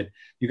is good.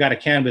 You got a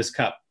Cannabis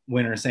Cup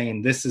winner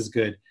saying, this is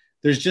good.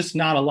 There's just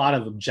not a lot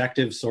of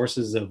objective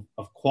sources of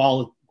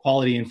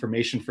quality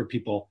information for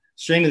people.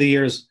 Strain of the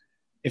year is,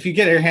 if you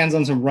get your hands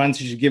on some runts,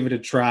 you should give it a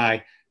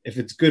try. If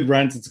it's good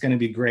runts, it's going to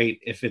be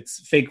great. If it's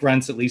fake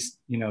runts, at least,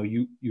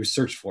 you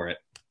search for it.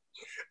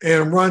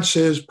 And runts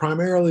is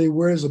primarily,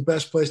 where's the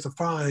best place to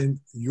find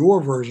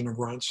your version of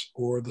runts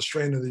or the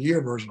strain of the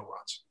year version of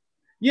runts?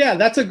 Yeah,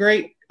 that's a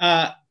great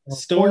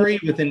story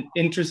with an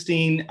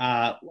interesting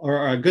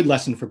or a good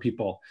lesson for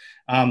people.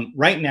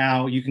 Right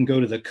now, you can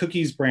go to the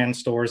Cookies brand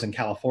stores in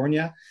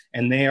California,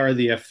 and they are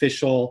the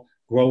official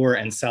grower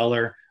and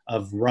seller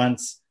of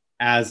runts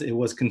as it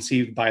was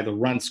conceived by the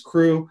Runts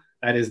crew.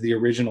 That is the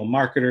original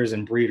marketers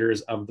and breeders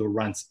of the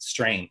Runts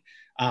strain.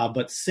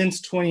 But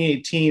since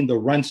 2018, the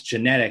Runts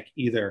genetic,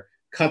 either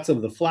cuts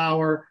of the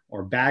flower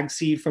or bag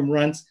seed from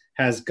Runts,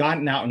 has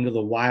gotten out into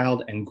the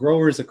wild, and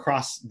growers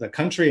across the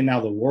country and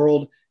now the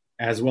world,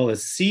 as well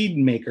as seed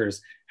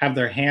makers, have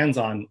their hands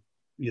on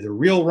either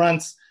real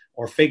runts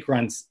or fake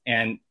runts,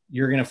 and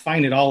you're going to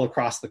find it all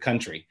across the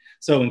country.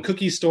 So in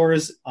cookie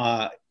stores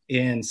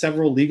in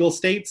several legal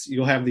states,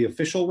 you'll have the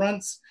official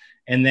runts,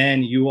 and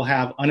then you will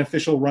have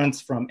unofficial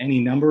runts from any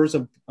numbers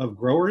of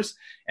growers,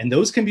 and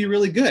those can be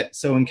really good.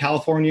 So in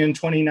California in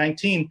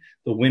 2019,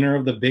 the winner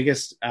of the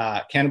biggest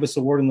cannabis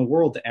award in the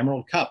world, the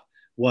Emerald Cup,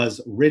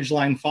 was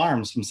Ridgeline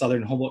Farms from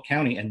Southern Humboldt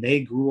County, and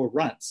they grew a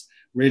runts,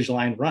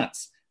 Ridgeline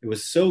runts. It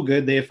was so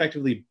good, they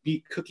effectively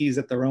beat Cookies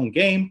at their own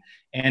game.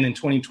 And in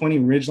 2020,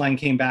 Ridgeline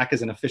came back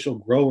as an official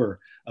grower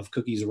of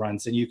Cookies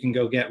runts. And you can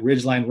go get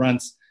Ridgeline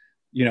runts,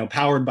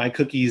 powered by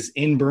Cookies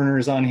in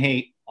burners on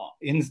Haight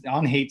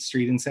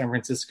Street in San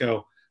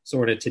Francisco,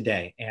 sort of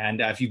today. And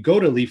if you go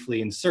to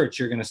Leafly and search,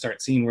 you're going to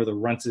start seeing where the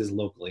runts is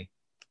locally.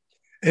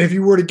 And if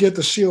you were to get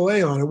the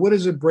COA on it, what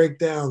does it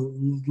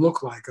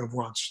look like of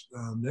runts,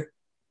 Nick?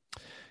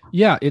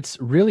 Yeah, it's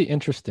really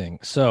interesting.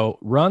 So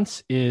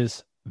runts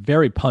is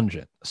very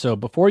pungent. So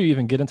before you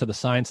even get into the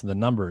science and the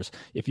numbers,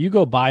 if you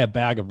go buy a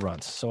bag of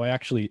runts, so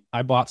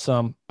I bought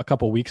some a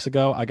couple weeks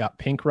ago. I got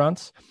pink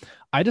runts.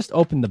 I just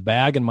opened the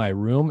bag in my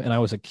room and I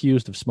was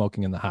accused of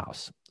smoking in the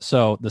house.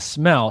 So the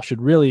smell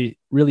should really,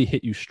 really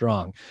hit you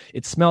strong.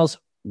 It smells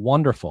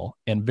wonderful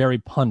and very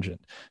pungent.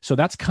 So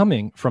that's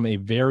coming from a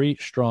very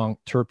strong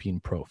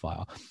terpene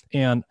profile.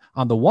 And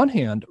on the one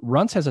hand,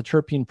 runts has a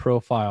terpene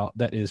profile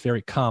that is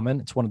very common.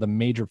 It's one of the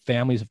major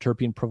families of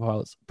terpene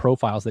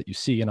profiles that you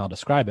see, and I'll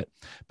describe it.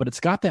 But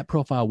it's got that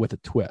profile with a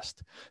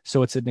twist.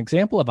 So it's an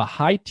example of a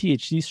high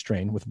THC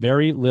strain with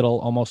very little,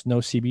 almost no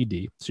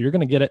CBD. So you're going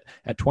to get it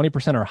at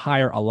 20% or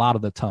higher a lot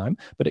of the time,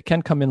 but it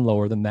can come in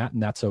lower than that,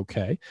 and that's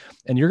okay.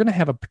 And you're going to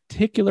have a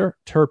particular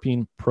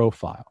terpene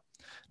profile.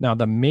 Now,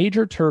 the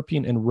major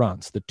terpene in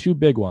runts, the two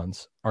big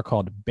ones, are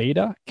called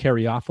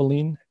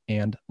beta-caryophyllene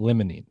and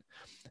limonene.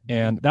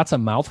 And that's a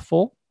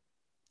mouthful.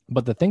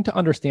 But the thing to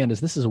understand is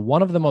this is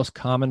one of the most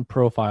common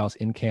profiles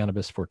in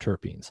cannabis for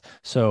terpenes.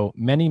 So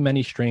many,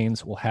 many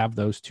strains will have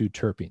those two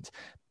terpenes.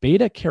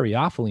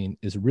 Beta-caryophyllene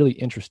is really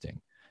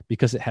interesting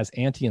because it has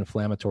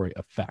anti-inflammatory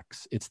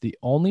effects. It's the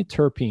only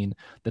terpene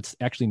that's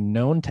actually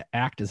known to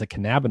act as a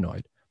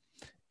cannabinoid.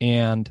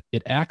 And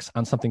it acts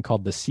on something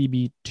called the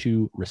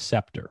CB2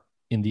 receptor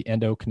in the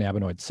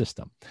endocannabinoid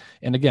system.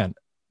 And again,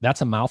 that's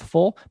a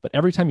mouthful, but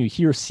every time you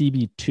hear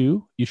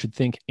CB2, you should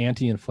think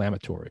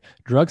anti-inflammatory.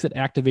 Drugs that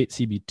activate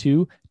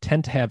CB2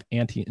 tend to have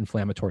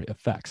anti-inflammatory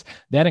effects.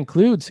 That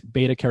includes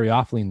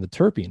beta-caryophyllene, the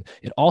terpene.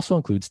 It also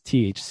includes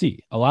THC.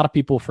 A lot of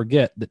people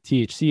forget that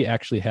THC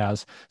actually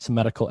has some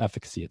medical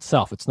efficacy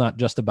itself. It's not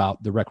just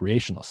about the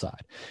recreational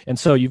side. And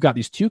so you've got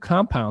these two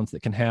compounds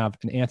that can have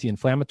an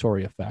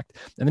anti-inflammatory effect.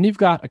 And then you've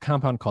got a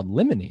compound called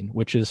limonene,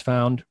 which is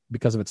found,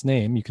 because of its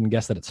name, you can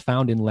guess that it's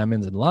found in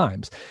lemons and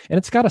limes. And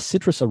it's got a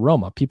citrus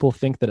aroma. People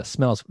think that it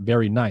smells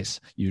very nice,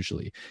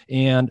 usually.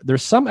 And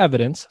there's some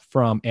evidence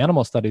from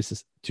animal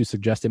studies to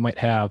suggest it might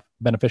have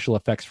beneficial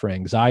effects for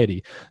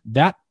anxiety.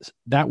 That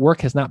work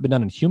has not been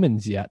done in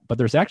humans yet, but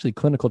there's actually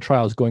clinical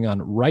trials going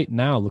on right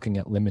now looking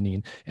at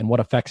limonene and what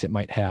effects it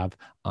might have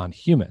on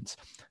humans.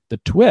 The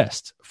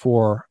twist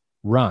for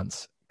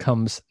runts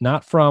comes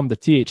not from the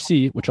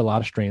THC, which a lot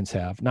of strains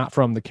have, not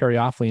from the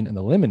caryophyllene and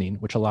the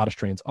limonene, which a lot of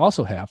strains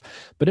also have,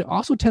 but it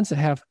also tends to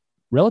have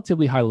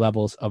relatively high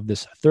levels of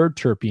this third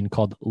terpene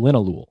called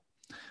linalool.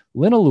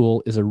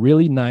 Linalool is a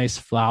really nice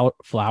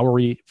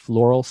flowery,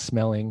 floral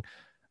smelling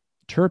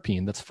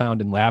terpene that's found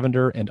in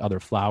lavender and other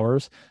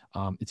flowers.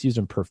 It's used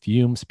in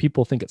perfumes.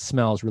 People think it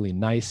smells really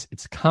nice.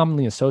 It's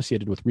commonly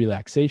associated with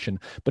relaxation,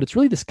 but it's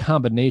really this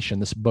combination,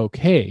 this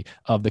bouquet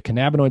of the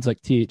cannabinoids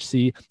like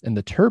THC and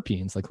the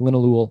terpenes like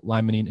linalool,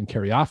 limonene, and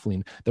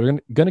caryophyllene that are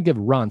going to give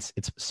runts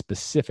its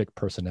specific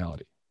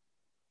personality.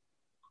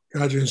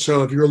 Gotcha. And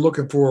so if you're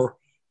looking for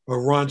a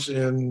runts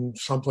in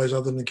someplace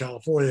other than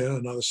California,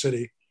 another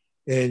city,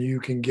 and you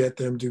can get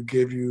them to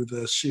give you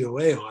the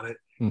COA on it,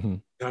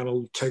 kind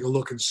of take a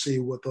look and see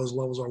what those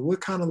levels are.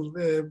 What kind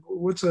of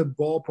what's a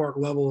ballpark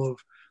level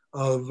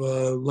of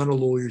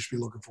linalool you should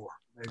be looking for?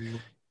 Maybe.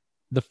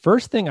 The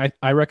first thing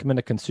I recommend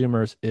to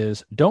consumers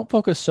is don't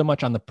focus so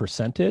much on the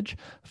percentage,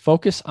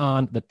 focus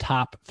on the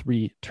top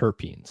 3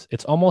 terpenes.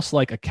 It's almost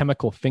like a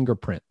chemical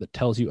fingerprint that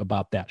tells you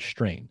about that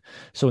strain.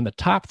 So in the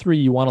top 3,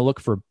 you want to look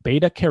for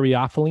beta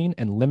caryophyllene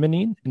and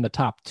limonene in the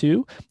top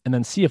 2, and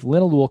then see if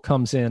linalool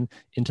comes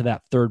into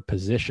that 3rd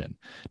position.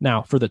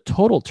 Now, for the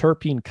total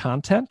terpene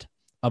content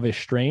of a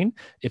strain,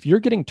 if you're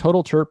getting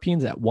total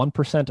terpenes at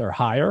 1% or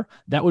higher,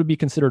 that would be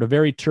considered a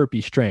very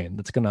terpy strain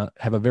that's going to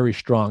have a very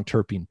strong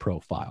terpene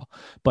profile.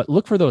 But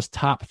look for those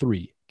top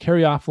 3,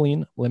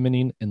 caryophyllene,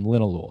 limonene, and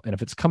linalool. And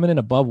if it's coming in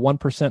above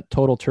 1%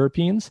 total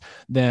terpenes,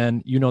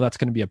 then you know that's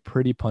going to be a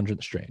pretty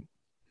pungent strain.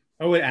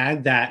 I would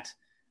add that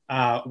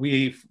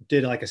we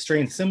did like a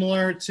strain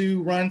similar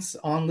to runts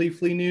on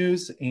Leafly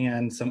News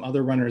and some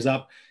other runners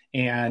up.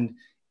 And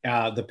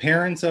the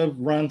parents of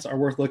runts are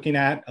worth looking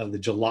at, the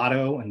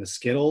gelato and the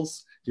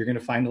Skittles. You're going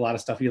to find a lot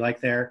of stuff you like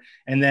there.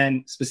 And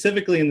then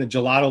specifically in the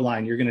gelato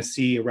line, you're going to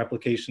see a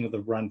replication of the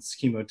runts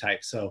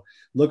chemotype. So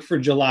look for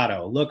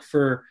gelato, look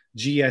for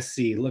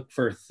GSC, look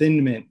for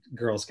Thin Mint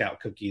Girl Scout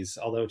cookies,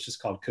 although it's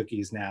just called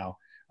cookies now.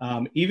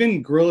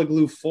 Even Gorilla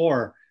Glue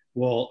 4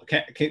 will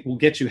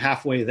get you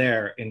halfway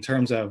there in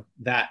terms of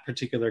that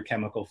particular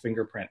chemical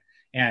fingerprint.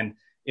 And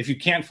if you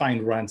can't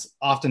find runts,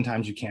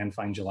 oftentimes you can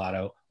find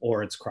gelato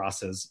or its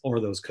crosses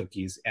or those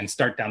cookies and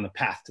start down the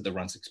path to the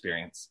runts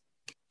experience.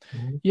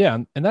 Yeah.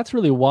 And that's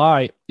really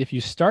why if you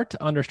start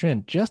to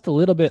understand just a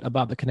little bit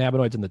about the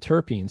cannabinoids and the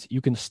terpenes,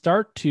 you can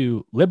start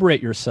to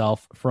liberate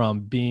yourself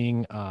from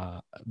being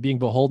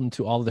beholden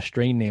to all the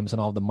strain names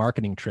and all the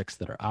marketing tricks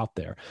that are out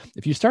there.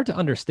 If you start to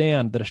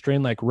understand that a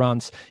strain like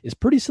runts is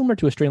pretty similar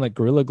to a strain like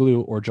Gorilla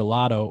Glue or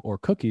gelato or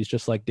cookies,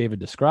 just like David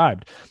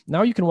described,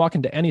 now you can walk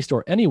into any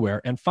store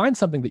anywhere and find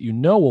something that you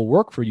know will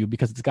work for you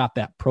because it's got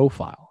that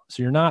profile.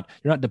 So you're not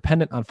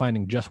dependent on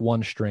finding just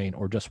one strain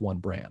or just one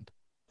brand.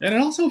 And it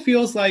also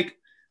feels like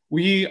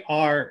we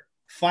are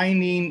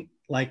finding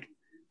like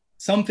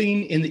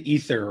something in the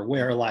ether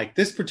where like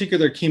this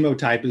particular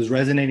chemotype is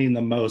resonating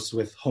the most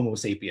with Homo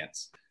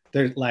sapiens.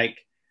 They're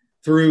like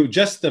through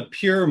just the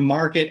pure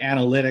market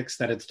analytics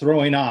that it's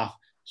throwing off,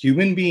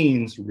 human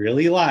beings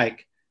really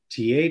like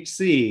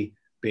THC,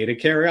 beta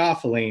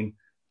caryophyllene,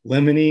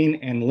 limonene,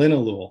 and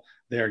linalool.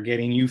 They're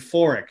getting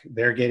euphoric.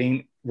 They're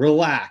getting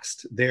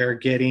relaxed. They're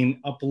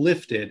getting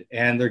uplifted,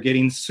 and they're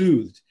getting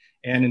soothed.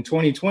 And in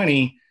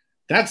 2020,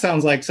 that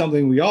sounds like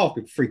something we all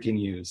could freaking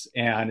use.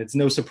 And it's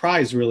no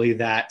surprise, really,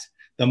 that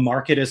the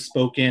market has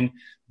spoken,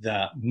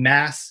 the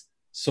mass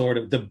sort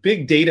of the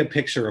big data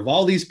picture of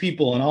all these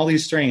people and all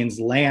these strains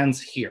lands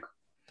here.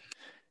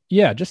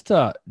 Yeah, just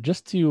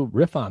to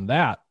riff on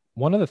that,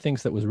 one of the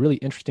things that was really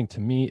interesting to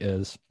me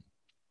is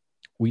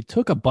we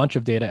took a bunch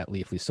of data at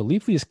Leafly. So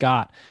Leafly's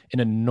got an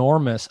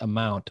enormous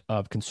amount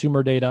of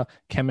consumer data,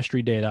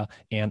 chemistry data,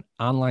 and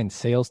online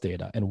sales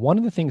data. And one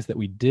of the things that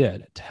we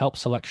did to help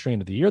select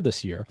strain of the year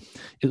this year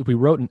is we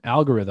wrote an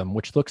algorithm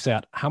which looks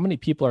at how many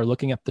people are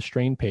looking at the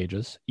strain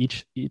pages,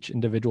 each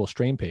individual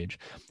strain page,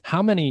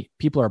 how many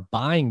people are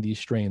buying these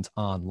strains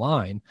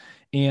online,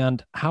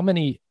 and how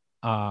many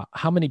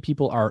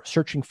people are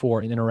searching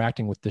for and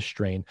interacting with this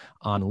strain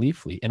on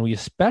Leafly. And we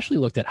especially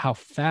looked at how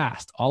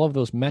fast all of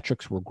those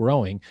metrics were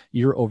growing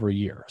year over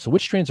year. So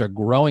which strains are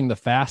growing the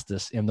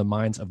fastest in the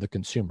minds of the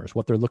consumers,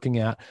 what they're looking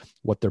at,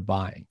 what they're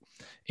buying.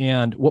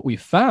 And what we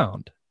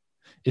found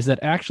is that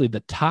actually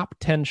the top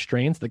 10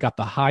 strains that got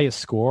the highest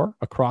score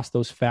across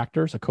those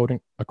factors,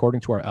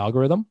 according to our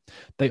algorithm,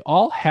 they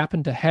all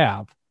happen to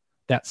have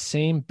that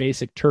same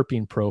basic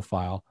terpene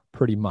profile,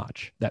 pretty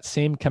much that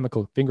same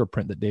chemical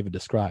fingerprint that David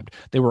described.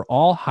 They were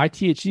all high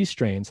THC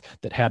strains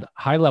that had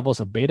high levels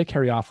of beta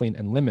caryophyllene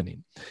and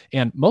limonene.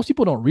 And most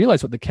people don't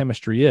realize what the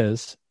chemistry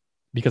is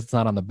because it's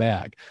not on the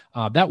bag.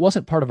 That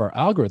wasn't part of our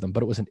algorithm,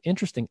 but it was an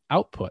interesting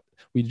output.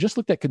 We just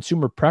looked at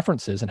consumer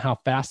preferences and how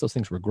fast those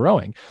things were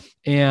growing.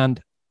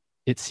 And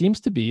it seems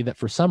to be that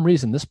for some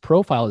reason, this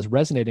profile is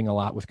resonating a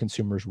lot with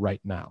consumers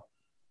right now.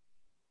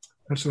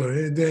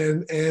 Absolutely.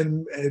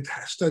 And it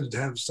has to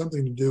have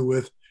something to do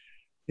with,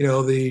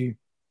 the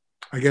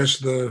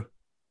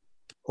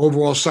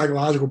overall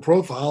psychological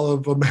profile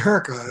of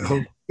America,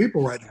 of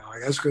people right now, I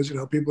guess, because,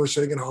 people are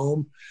sitting at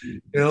home,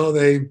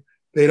 they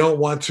don't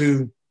want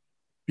to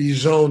be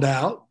zoned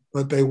out,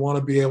 but they want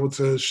to be able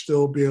to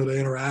still be able to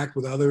interact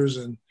with others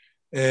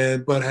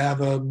but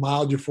have a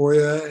mild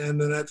euphoria.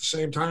 And then at the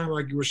same time,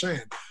 like you were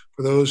saying,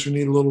 for those who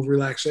need a little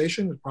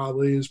relaxation, it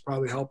is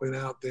probably helping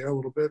out there a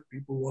little bit.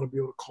 People want to be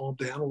able to calm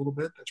down a little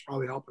bit. That's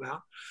probably helping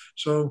out.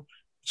 So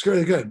it's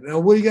really good. Now,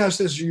 what do you guys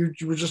think? You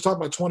were just talking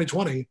about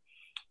 2020,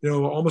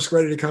 almost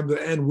ready to come to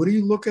the end. What are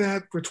you looking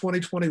at for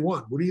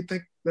 2021? What do you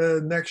think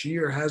the next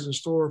year has in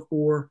store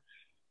for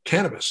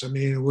cannabis? I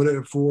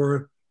mean,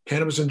 for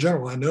cannabis in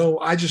general? I know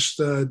I just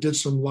did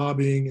some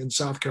lobbying in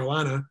South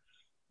Carolina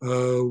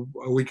a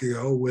week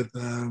ago with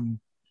the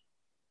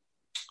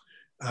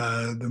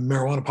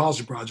Marijuana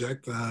Policy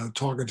Project,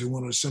 talking to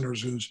one of the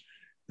senators who's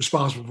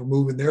responsible for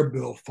moving their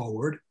bill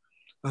forward.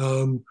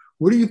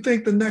 What do you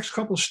think the next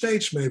couple of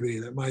states maybe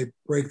that might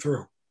break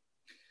through?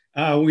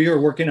 We are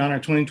working on our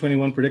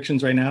 2021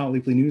 predictions right now at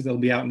Leafly News. They'll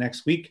be out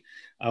next week.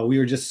 We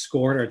were just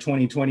scored our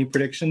 2020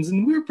 predictions,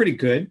 and we were pretty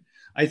good.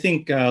 I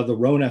think the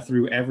Rona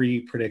threw every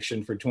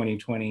prediction for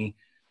 2020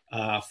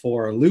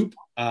 for a loop,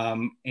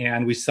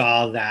 and we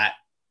saw that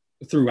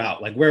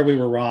throughout. Like where we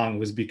were wrong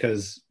was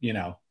because,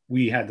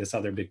 we had this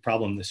other big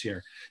problem this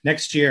year.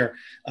 Next year,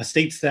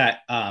 states that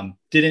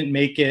didn't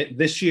make it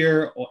this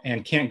year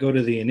and can't go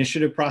to the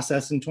initiative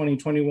process in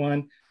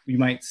 2021, we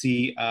might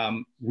see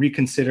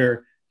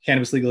reconsider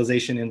cannabis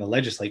legalization in the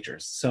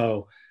legislatures.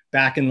 So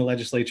back in the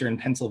legislature in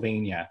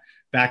Pennsylvania,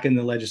 back in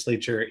the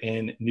legislature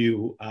in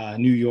New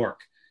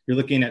York, you're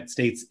looking at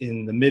states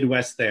in the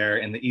Midwest there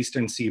and the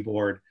Eastern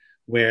Seaboard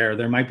where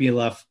there might be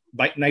enough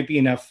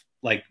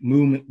like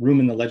room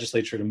in the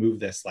legislature to move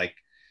this, like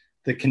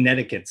the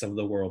Connecticut's of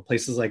the world,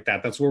 places like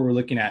that. That's where we're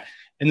looking at.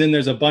 And then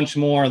there's a bunch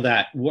more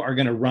that are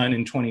going to run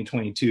in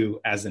 2022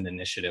 as an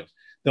initiative.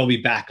 They'll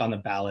be back on the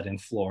ballot in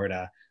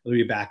Florida. They'll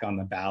be back on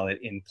the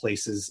ballot in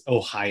places,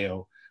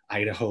 Ohio,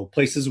 Idaho,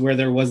 places where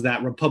there was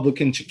that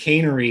Republican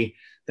chicanery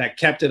that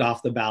kept it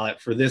off the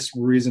ballot for this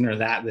reason or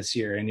that this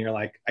year. And you're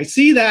like, I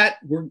see that.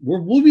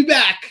 We'll be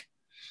back.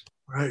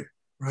 Right.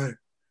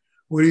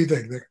 What do you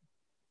think, Nick?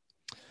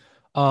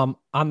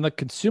 On the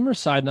consumer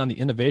side and on the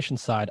innovation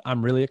side,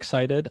 I'm really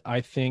excited.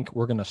 I think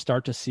we're going to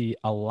start to see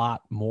a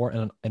lot more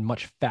and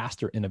much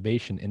faster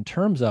innovation in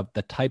terms of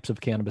the types of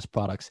cannabis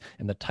products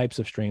and the types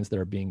of strains that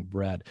are being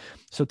bred.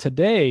 So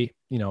today,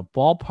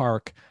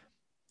 ballpark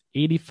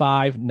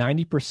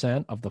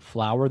 85-90% of the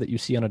flower that you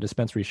see on a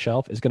dispensary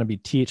shelf is going to be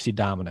THC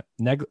dominant,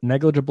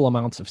 negligible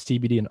amounts of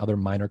CBD and other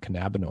minor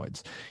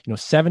cannabinoids.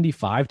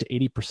 75 to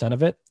 80%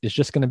 of it is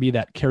just going to be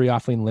that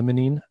caryophyllene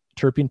limonene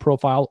terpene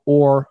profile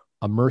or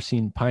a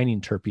myrcene pinene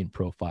terpene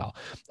profile.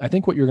 I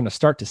think what you're going to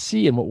start to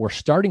see and what we're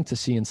starting to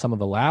see in some of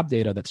the lab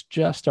data that's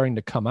just starting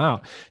to come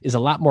out is a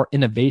lot more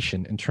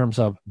innovation in terms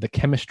of the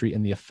chemistry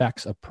and the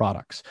effects of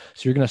products.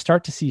 So you're going to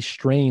start to see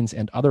strains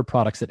and other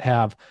products that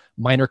have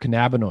minor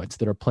cannabinoids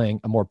that are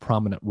playing a more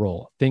prominent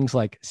role. Things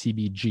like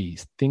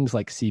CBGs, things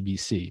like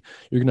CBC.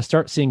 You're going to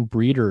start seeing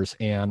breeders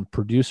and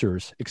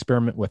producers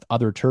experiment with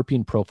other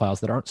terpene profiles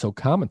that aren't so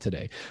common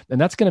today.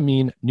 And that's going to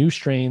mean new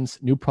strains,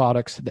 new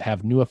products that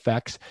have new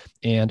effects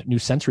and new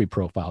sensory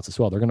profiles as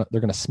well. They're going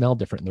to smell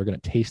different and they're going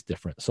to taste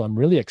different. So I'm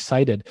really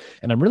excited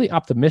and I'm really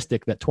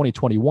optimistic that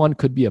 2021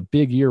 could be a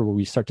big year where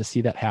we start to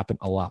see that happen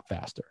a lot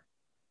faster.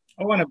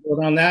 I want to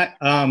build on that.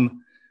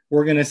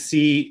 We're going to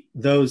see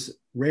those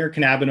rare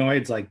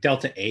cannabinoids like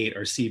Delta-8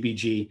 or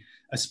CBG,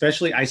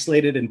 especially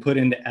isolated and put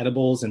into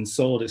edibles and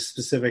sold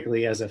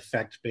specifically as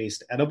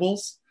effect-based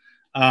edibles.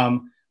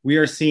 We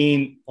are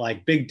seeing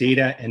like big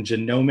data and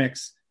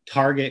genomics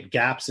target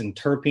gaps in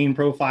terpene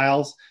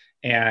profiles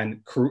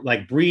and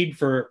like breed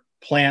for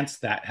plants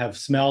that have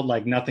smelled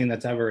like nothing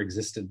that's ever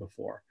existed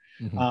before.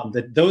 Mm-hmm.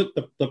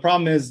 The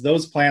problem is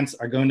those plants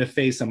are going to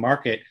face a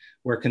market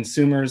where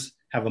consumers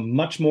have a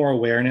much more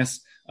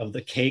awareness of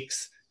the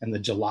cakes and the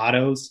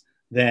gelatos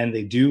than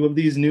they do of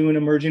these new and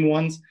emerging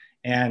ones.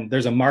 And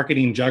there's a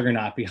marketing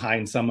juggernaut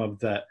behind some of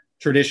the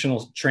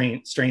traditional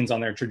strains on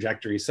their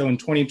trajectory. So in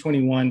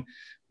 2021,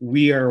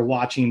 we are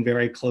watching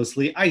very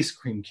closely ice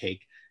cream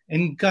cake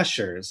and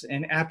gushers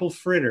and apple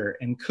fritter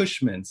and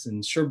Cushman's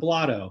and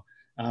sherblato.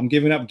 I'm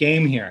giving up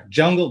game here.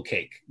 Jungle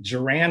cake,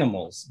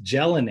 Geranimals,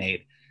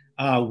 Gelinade.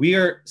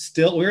 We're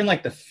in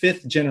like the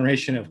 5th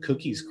generation of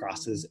cookies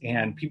crosses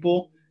and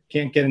people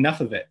can't get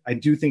enough of it. I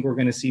do think we're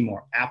going to see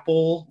more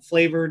apple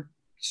flavored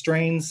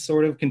strains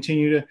sort of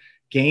continue to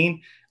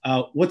gain.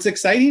 What's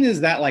exciting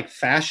is that like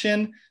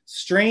fashion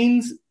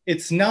strains,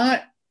 it's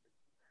not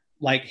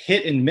like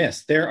hit and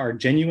miss. There are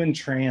genuine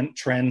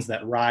trends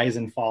that rise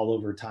and fall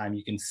over time.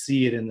 You can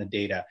see it in the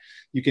data.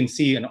 You can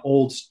see an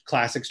old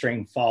classic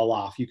strain fall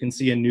off. You can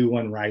see a new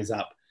one rise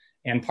up.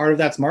 And part of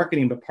that's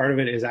marketing, but part of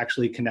it is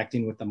actually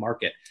connecting with the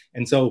market.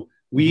 And so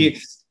we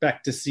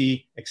expect to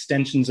see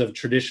extensions of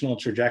traditional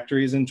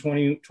trajectories in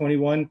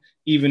 2021,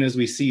 even as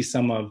we see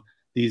some of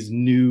these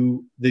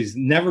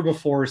never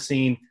before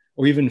seen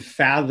or even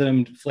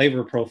fathomed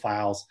flavor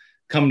profiles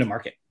come to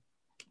market.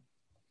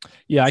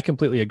 Yeah, I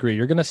completely agree.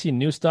 You're going to see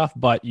new stuff,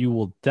 but you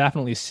will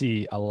definitely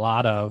see a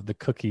lot of the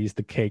cookies,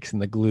 the cakes,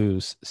 and the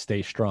glues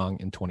stay strong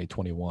in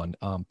 2021.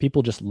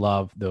 People just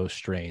love those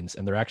strains,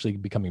 and they're actually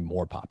becoming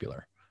more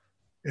popular.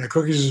 Yeah,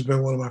 cookies has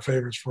been one of my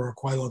favorites for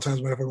quite a long time. As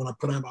a matter of fact, when I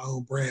put out my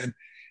own brand,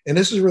 And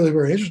this is really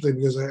very interesting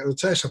because I will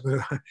tell you something.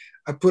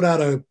 I put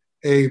out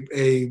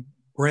a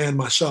brand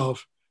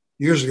myself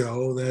years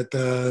ago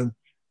that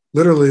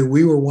literally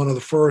we were one of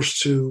the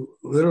first to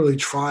literally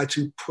try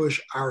to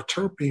push our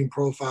terpene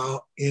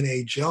profile in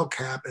a gel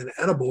cap and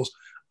edibles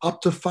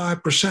up to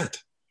 5%.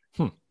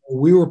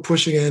 We were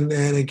pushing in,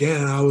 and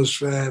again, I was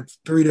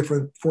 3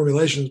 different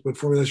formulations, but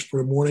formulation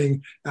for the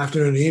morning,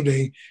 afternoon, and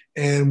evening,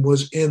 and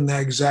was in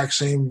that exact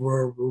same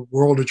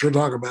world that you're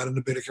talking about in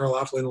the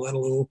beta-caryophyllene,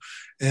 lenolul,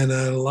 and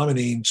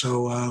limonene.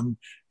 So,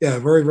 yeah,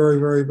 very, very,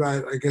 very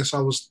bad. I guess I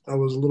was a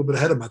little bit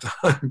ahead of my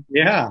time.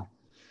 Yeah.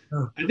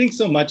 I think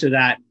so much of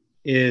that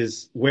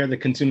is where the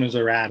consumers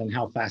are at and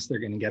how fast they're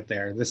going to get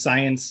there. The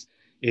science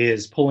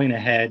is pulling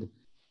ahead.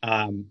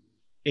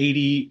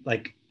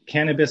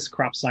 Cannabis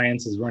crop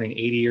science is running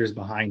 80 years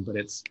behind, but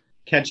it's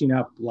catching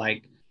up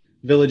like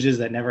villages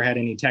that never had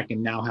any tech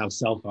and now have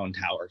cell phone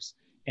towers.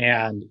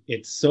 And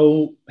it's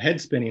so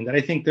head spinning that I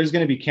think there's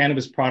going to be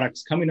cannabis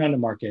products coming on the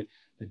market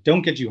that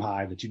don't get you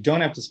high, that you don't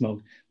have to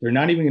smoke. They're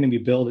not even going to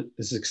be billed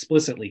as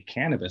explicitly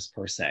cannabis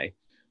per se.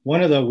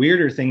 One of the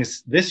weirder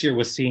things this year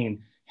was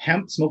seeing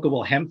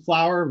smokable hemp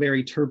flower,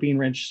 very terpene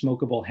rich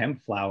smokable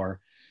hemp flower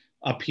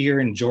appear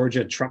in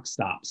Georgia truck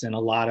stops and a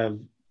lot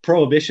of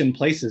prohibition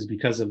places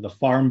because of the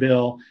Farm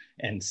Bill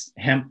and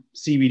hemp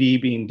CBD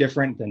being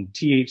different than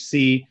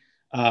THC.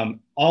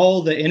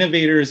 All the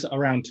innovators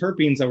around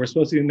terpenes that were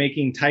supposed to be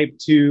making type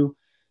 2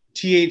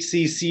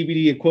 THC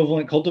CBD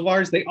equivalent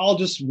cultivars, they all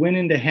just went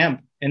into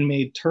hemp and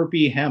made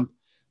terpene hemp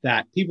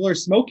that people are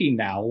smoking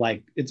now.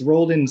 Like it's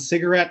rolled in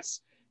cigarettes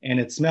and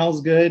it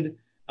smells good.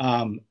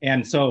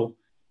 And so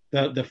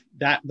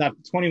that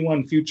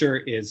 21 future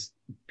is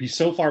be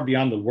so far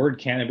beyond the word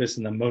cannabis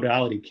and the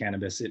modality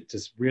cannabis, it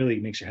just really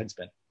makes your head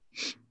spin.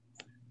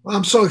 Well,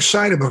 I'm so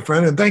excited, my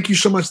friend. And thank you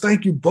so much.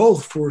 Thank you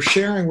both for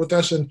sharing with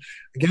us. And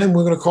again,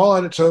 we're going to call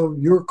it. So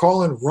you're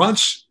calling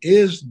Runts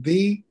is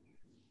the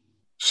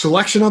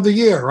selection of the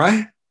year,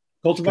 right?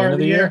 Cultivar of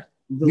the year.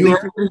 You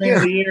heard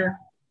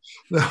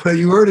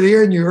it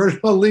here and you heard it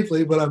on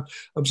Leafly, but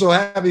I'm so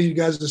happy you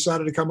guys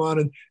decided to come on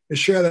and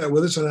share that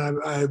with us. And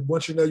I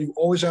want you to know you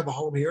always have a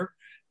home here.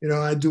 You know,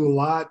 I do a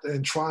lot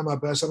and try my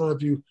best. I don't know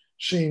if you've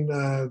seen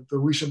the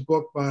recent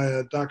book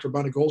by Dr.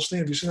 Bonnie Goldstein.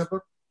 Have you seen that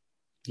book?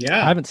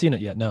 Yeah. I haven't seen it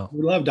yet, no.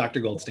 We love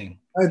Dr. Goldstein.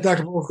 I had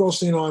Dr.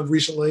 Goldstein on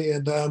recently.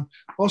 And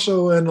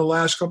also in the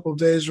last couple of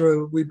days,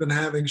 we've been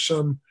having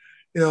some,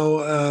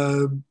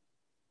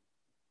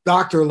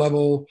 doctor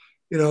level,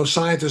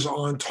 scientists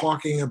on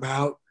talking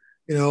about,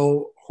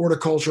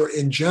 horticulture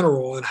in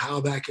general and how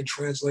that can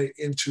translate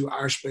into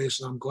our space.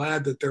 And I'm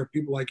glad that there are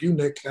people like you,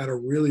 Nick, that are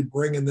really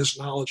bringing this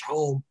knowledge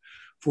home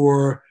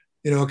for,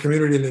 a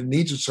community that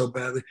needs it so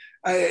badly.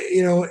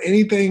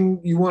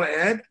 Anything you want to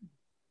add?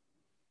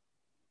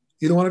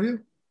 Either one of you?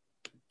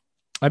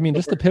 I mean,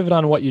 just to pivot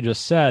on what you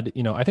just said,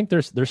 I think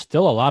there's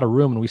still a lot of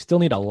room and we still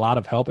need a lot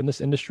of help in this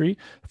industry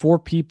for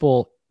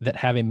people that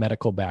have a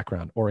medical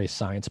background or a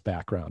science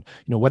background,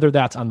 whether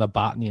that's on the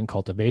botany and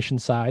cultivation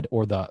side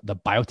or the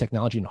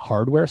biotechnology and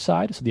hardware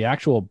side. So the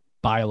actual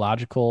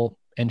biological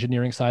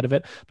engineering side of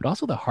it, but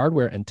also the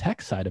hardware and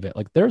tech side of it.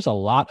 Like there's a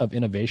lot of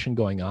innovation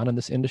going on in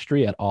this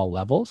industry at all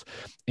levels.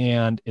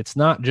 And it's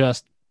not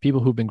just people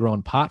who've been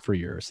growing pot for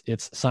years.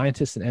 It's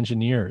scientists and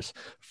engineers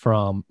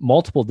from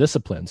multiple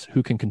disciplines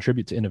who can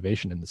contribute to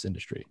innovation in this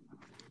industry.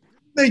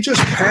 They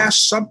just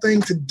passed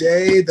something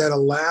today that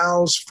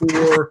allows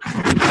for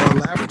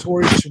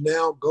laboratories to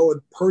now go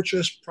and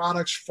purchase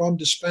products from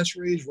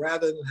dispensaries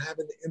rather than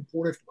having to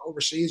import it from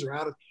overseas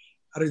or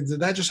did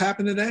that just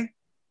happen today?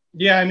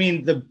 Yeah, I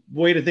mean, the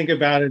way to think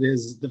about it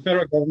is the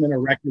federal government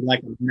erected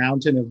like a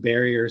mountain of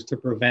barriers to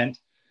prevent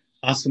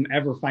us from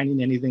ever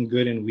finding anything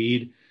good in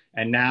weed.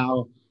 And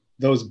now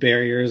those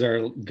barriers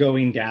are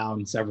going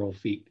down several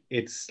feet.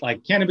 It's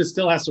like cannabis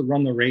still has to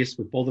run the race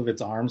with both of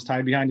its arms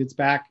tied behind its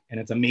back. And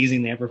it's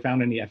amazing they ever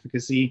found any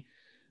efficacy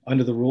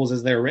under the rules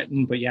as they're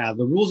written. But yeah,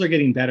 the rules are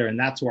getting better. And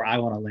that's where I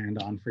want to land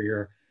on for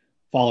your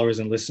followers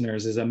and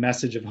listeners is a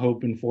message of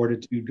hope and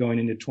fortitude going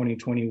into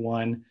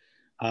 2021.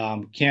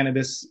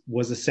 Cannabis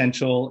was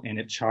essential and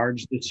it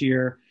charged this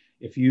year.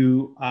 If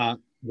you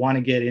want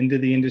to get into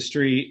the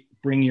industry,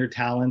 bring your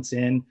talents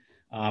in.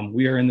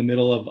 We are in the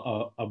middle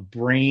of a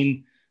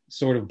brain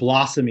sort of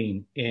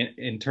blossoming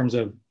in terms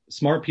of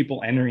smart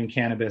people entering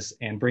cannabis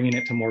and bringing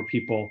it to more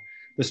people.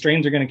 The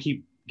strains are going to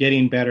keep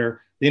getting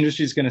better. The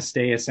industry is going to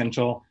stay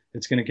essential.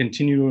 It's going to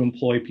continue to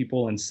employ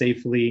people and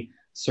safely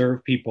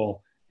serve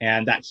people.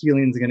 And that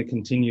healing is going to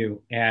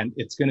continue. And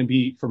it's going to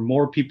be for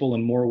more people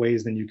in more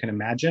ways than you can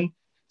imagine.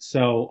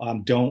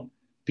 So don't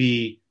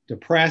be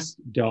depressed.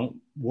 Don't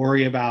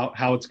worry about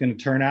how it's going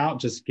to turn out.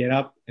 Just get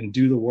up and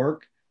do the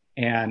work.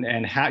 And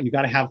you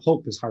got to have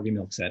hope, as Harvey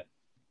Milk said.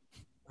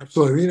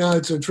 Absolutely.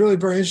 It's really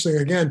very interesting.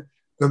 Again,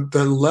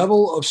 the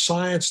level of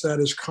science that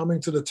is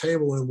coming to the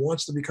table and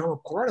wants to become a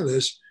part of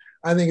this,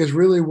 I think is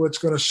really what's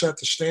going to set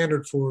the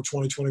standard for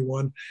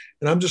 2021.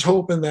 And I'm just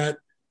hoping that,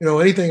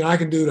 anything I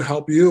can do to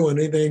help you and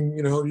anything,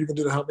 you can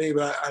do to help me.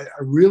 But I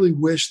really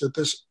wish that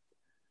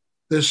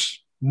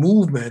this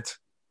movement,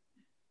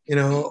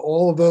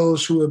 all of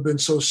those who have been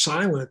so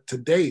silent to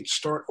date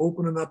start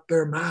opening up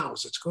their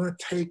mouths. It's going to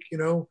take,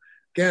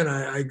 again,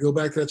 I go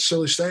back to that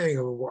silly saying,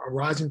 a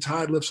rising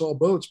tide lifts all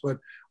boats, but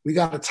we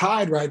got a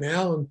tide right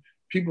now and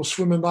people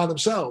swimming by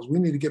themselves. We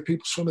need to get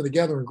people swimming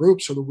together in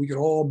groups so that we can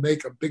all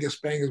make a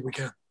biggest bang as we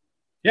can.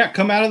 Yeah,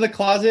 come out of the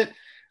closet,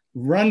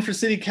 run for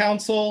city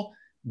council,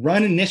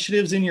 run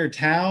initiatives in your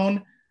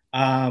town.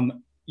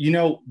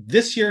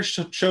 This year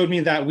showed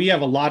me that we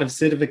have a lot of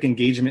civic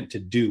engagement to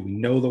do. We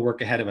know the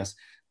work ahead of us.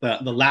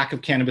 The lack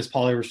of cannabis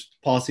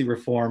policy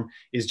reform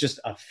is just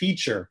a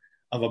feature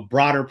of a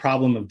broader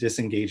problem of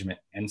disengagement.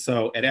 And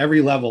so at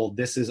every level,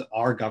 this is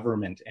our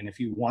government. And if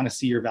you want to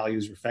see your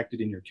values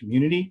reflected in your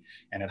community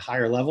and at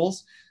higher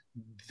levels,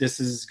 this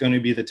is going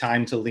to be the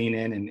time to lean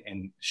in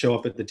and show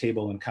up at the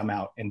table and come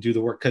out and do the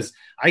work. Because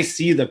I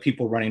see the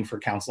people running for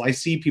council. I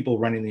see people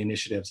running the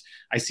initiatives.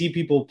 I see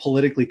people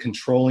politically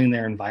controlling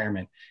their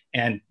environment.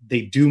 And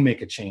they do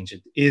make a change.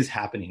 It is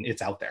happening.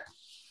 It's out there.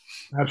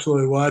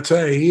 Absolutely. Well, I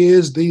tell you, he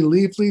is the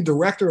Leafly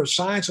Director of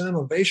Science and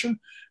Innovation,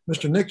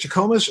 Mr. Nick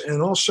Jikomes,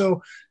 and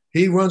also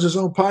he runs his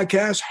own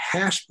podcast.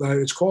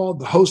 It's called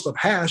the host of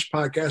Hash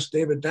podcast,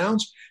 David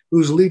Downs,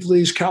 who's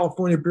Leafly's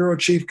California Bureau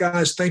Chief.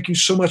 Guys, thank you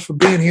so much for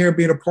being here,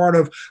 being a part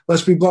of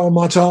Let's Be Blunt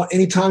with Montel.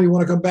 Anytime you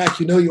want to come back,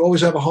 you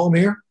always have a home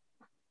here.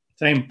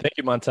 Same. Thank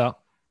you, Montel.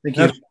 Thank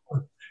you.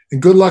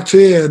 And good luck to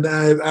you. And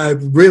I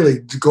really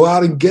go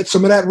out and get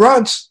some of that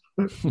runts.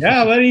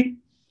 Yeah, buddy.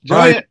 Enjoy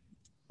right. it.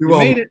 Be well.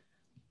 Made it.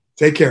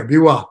 Take care. Be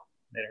well.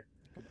 Later.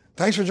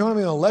 Thanks for joining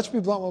me on Let's Be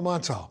Blunt with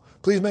Montel.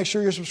 Please make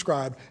sure you're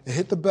subscribed and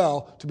hit the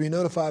bell to be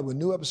notified when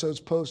new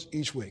episodes post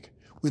each week.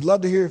 We'd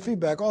love to hear your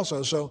feedback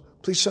also, so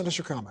please send us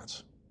your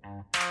comments.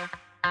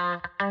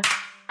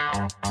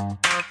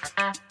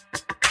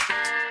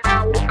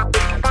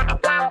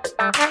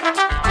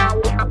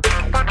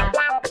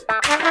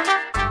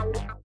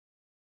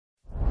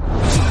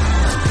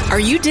 Are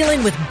you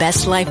dealing with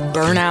best life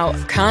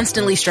burnout,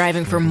 constantly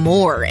striving for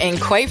more, and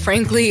quite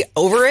frankly,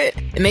 over it?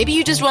 Maybe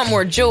you just want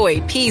more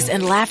joy, peace,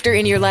 and laughter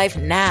in your life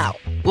now.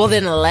 Well,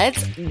 then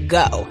let's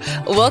go.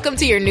 Welcome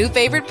to your new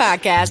favorite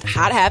podcast,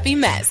 Hot Happy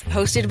Mess,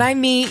 hosted by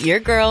me,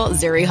 your girl,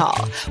 Zuri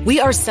Hall. We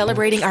are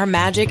celebrating our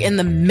magic in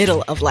the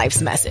middle of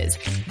life's messes.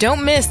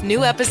 Don't miss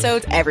new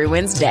episodes every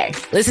Wednesday.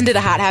 Listen to the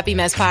Hot Happy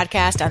Mess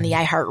podcast on the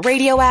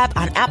iHeartRadio app,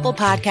 on Apple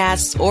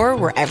Podcasts, or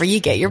wherever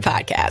you get your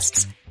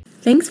podcasts.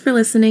 Thanks for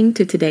listening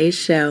to today's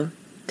show.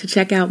 To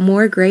check out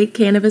more great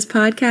cannabis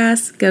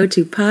podcasts, go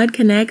to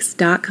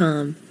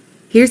podconnects.com.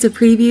 Here's a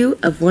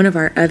preview of one of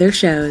our other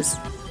shows.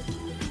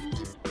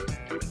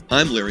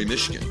 I'm Larry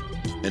Mishkin,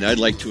 and I'd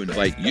like to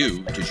invite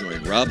you to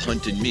join Rob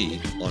Hunt and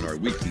me on our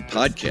weekly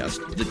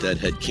podcast, The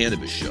Deadhead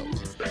Cannabis Show.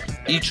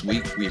 Each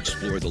week, we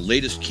explore the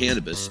latest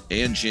cannabis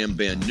and jam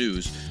band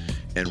news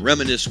and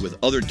reminisce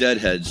with other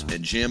Deadheads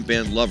and jam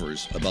band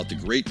lovers about the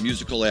great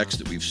musical acts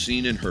that we've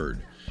seen and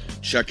heard.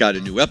 Check out a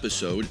new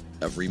episode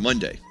every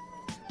Monday.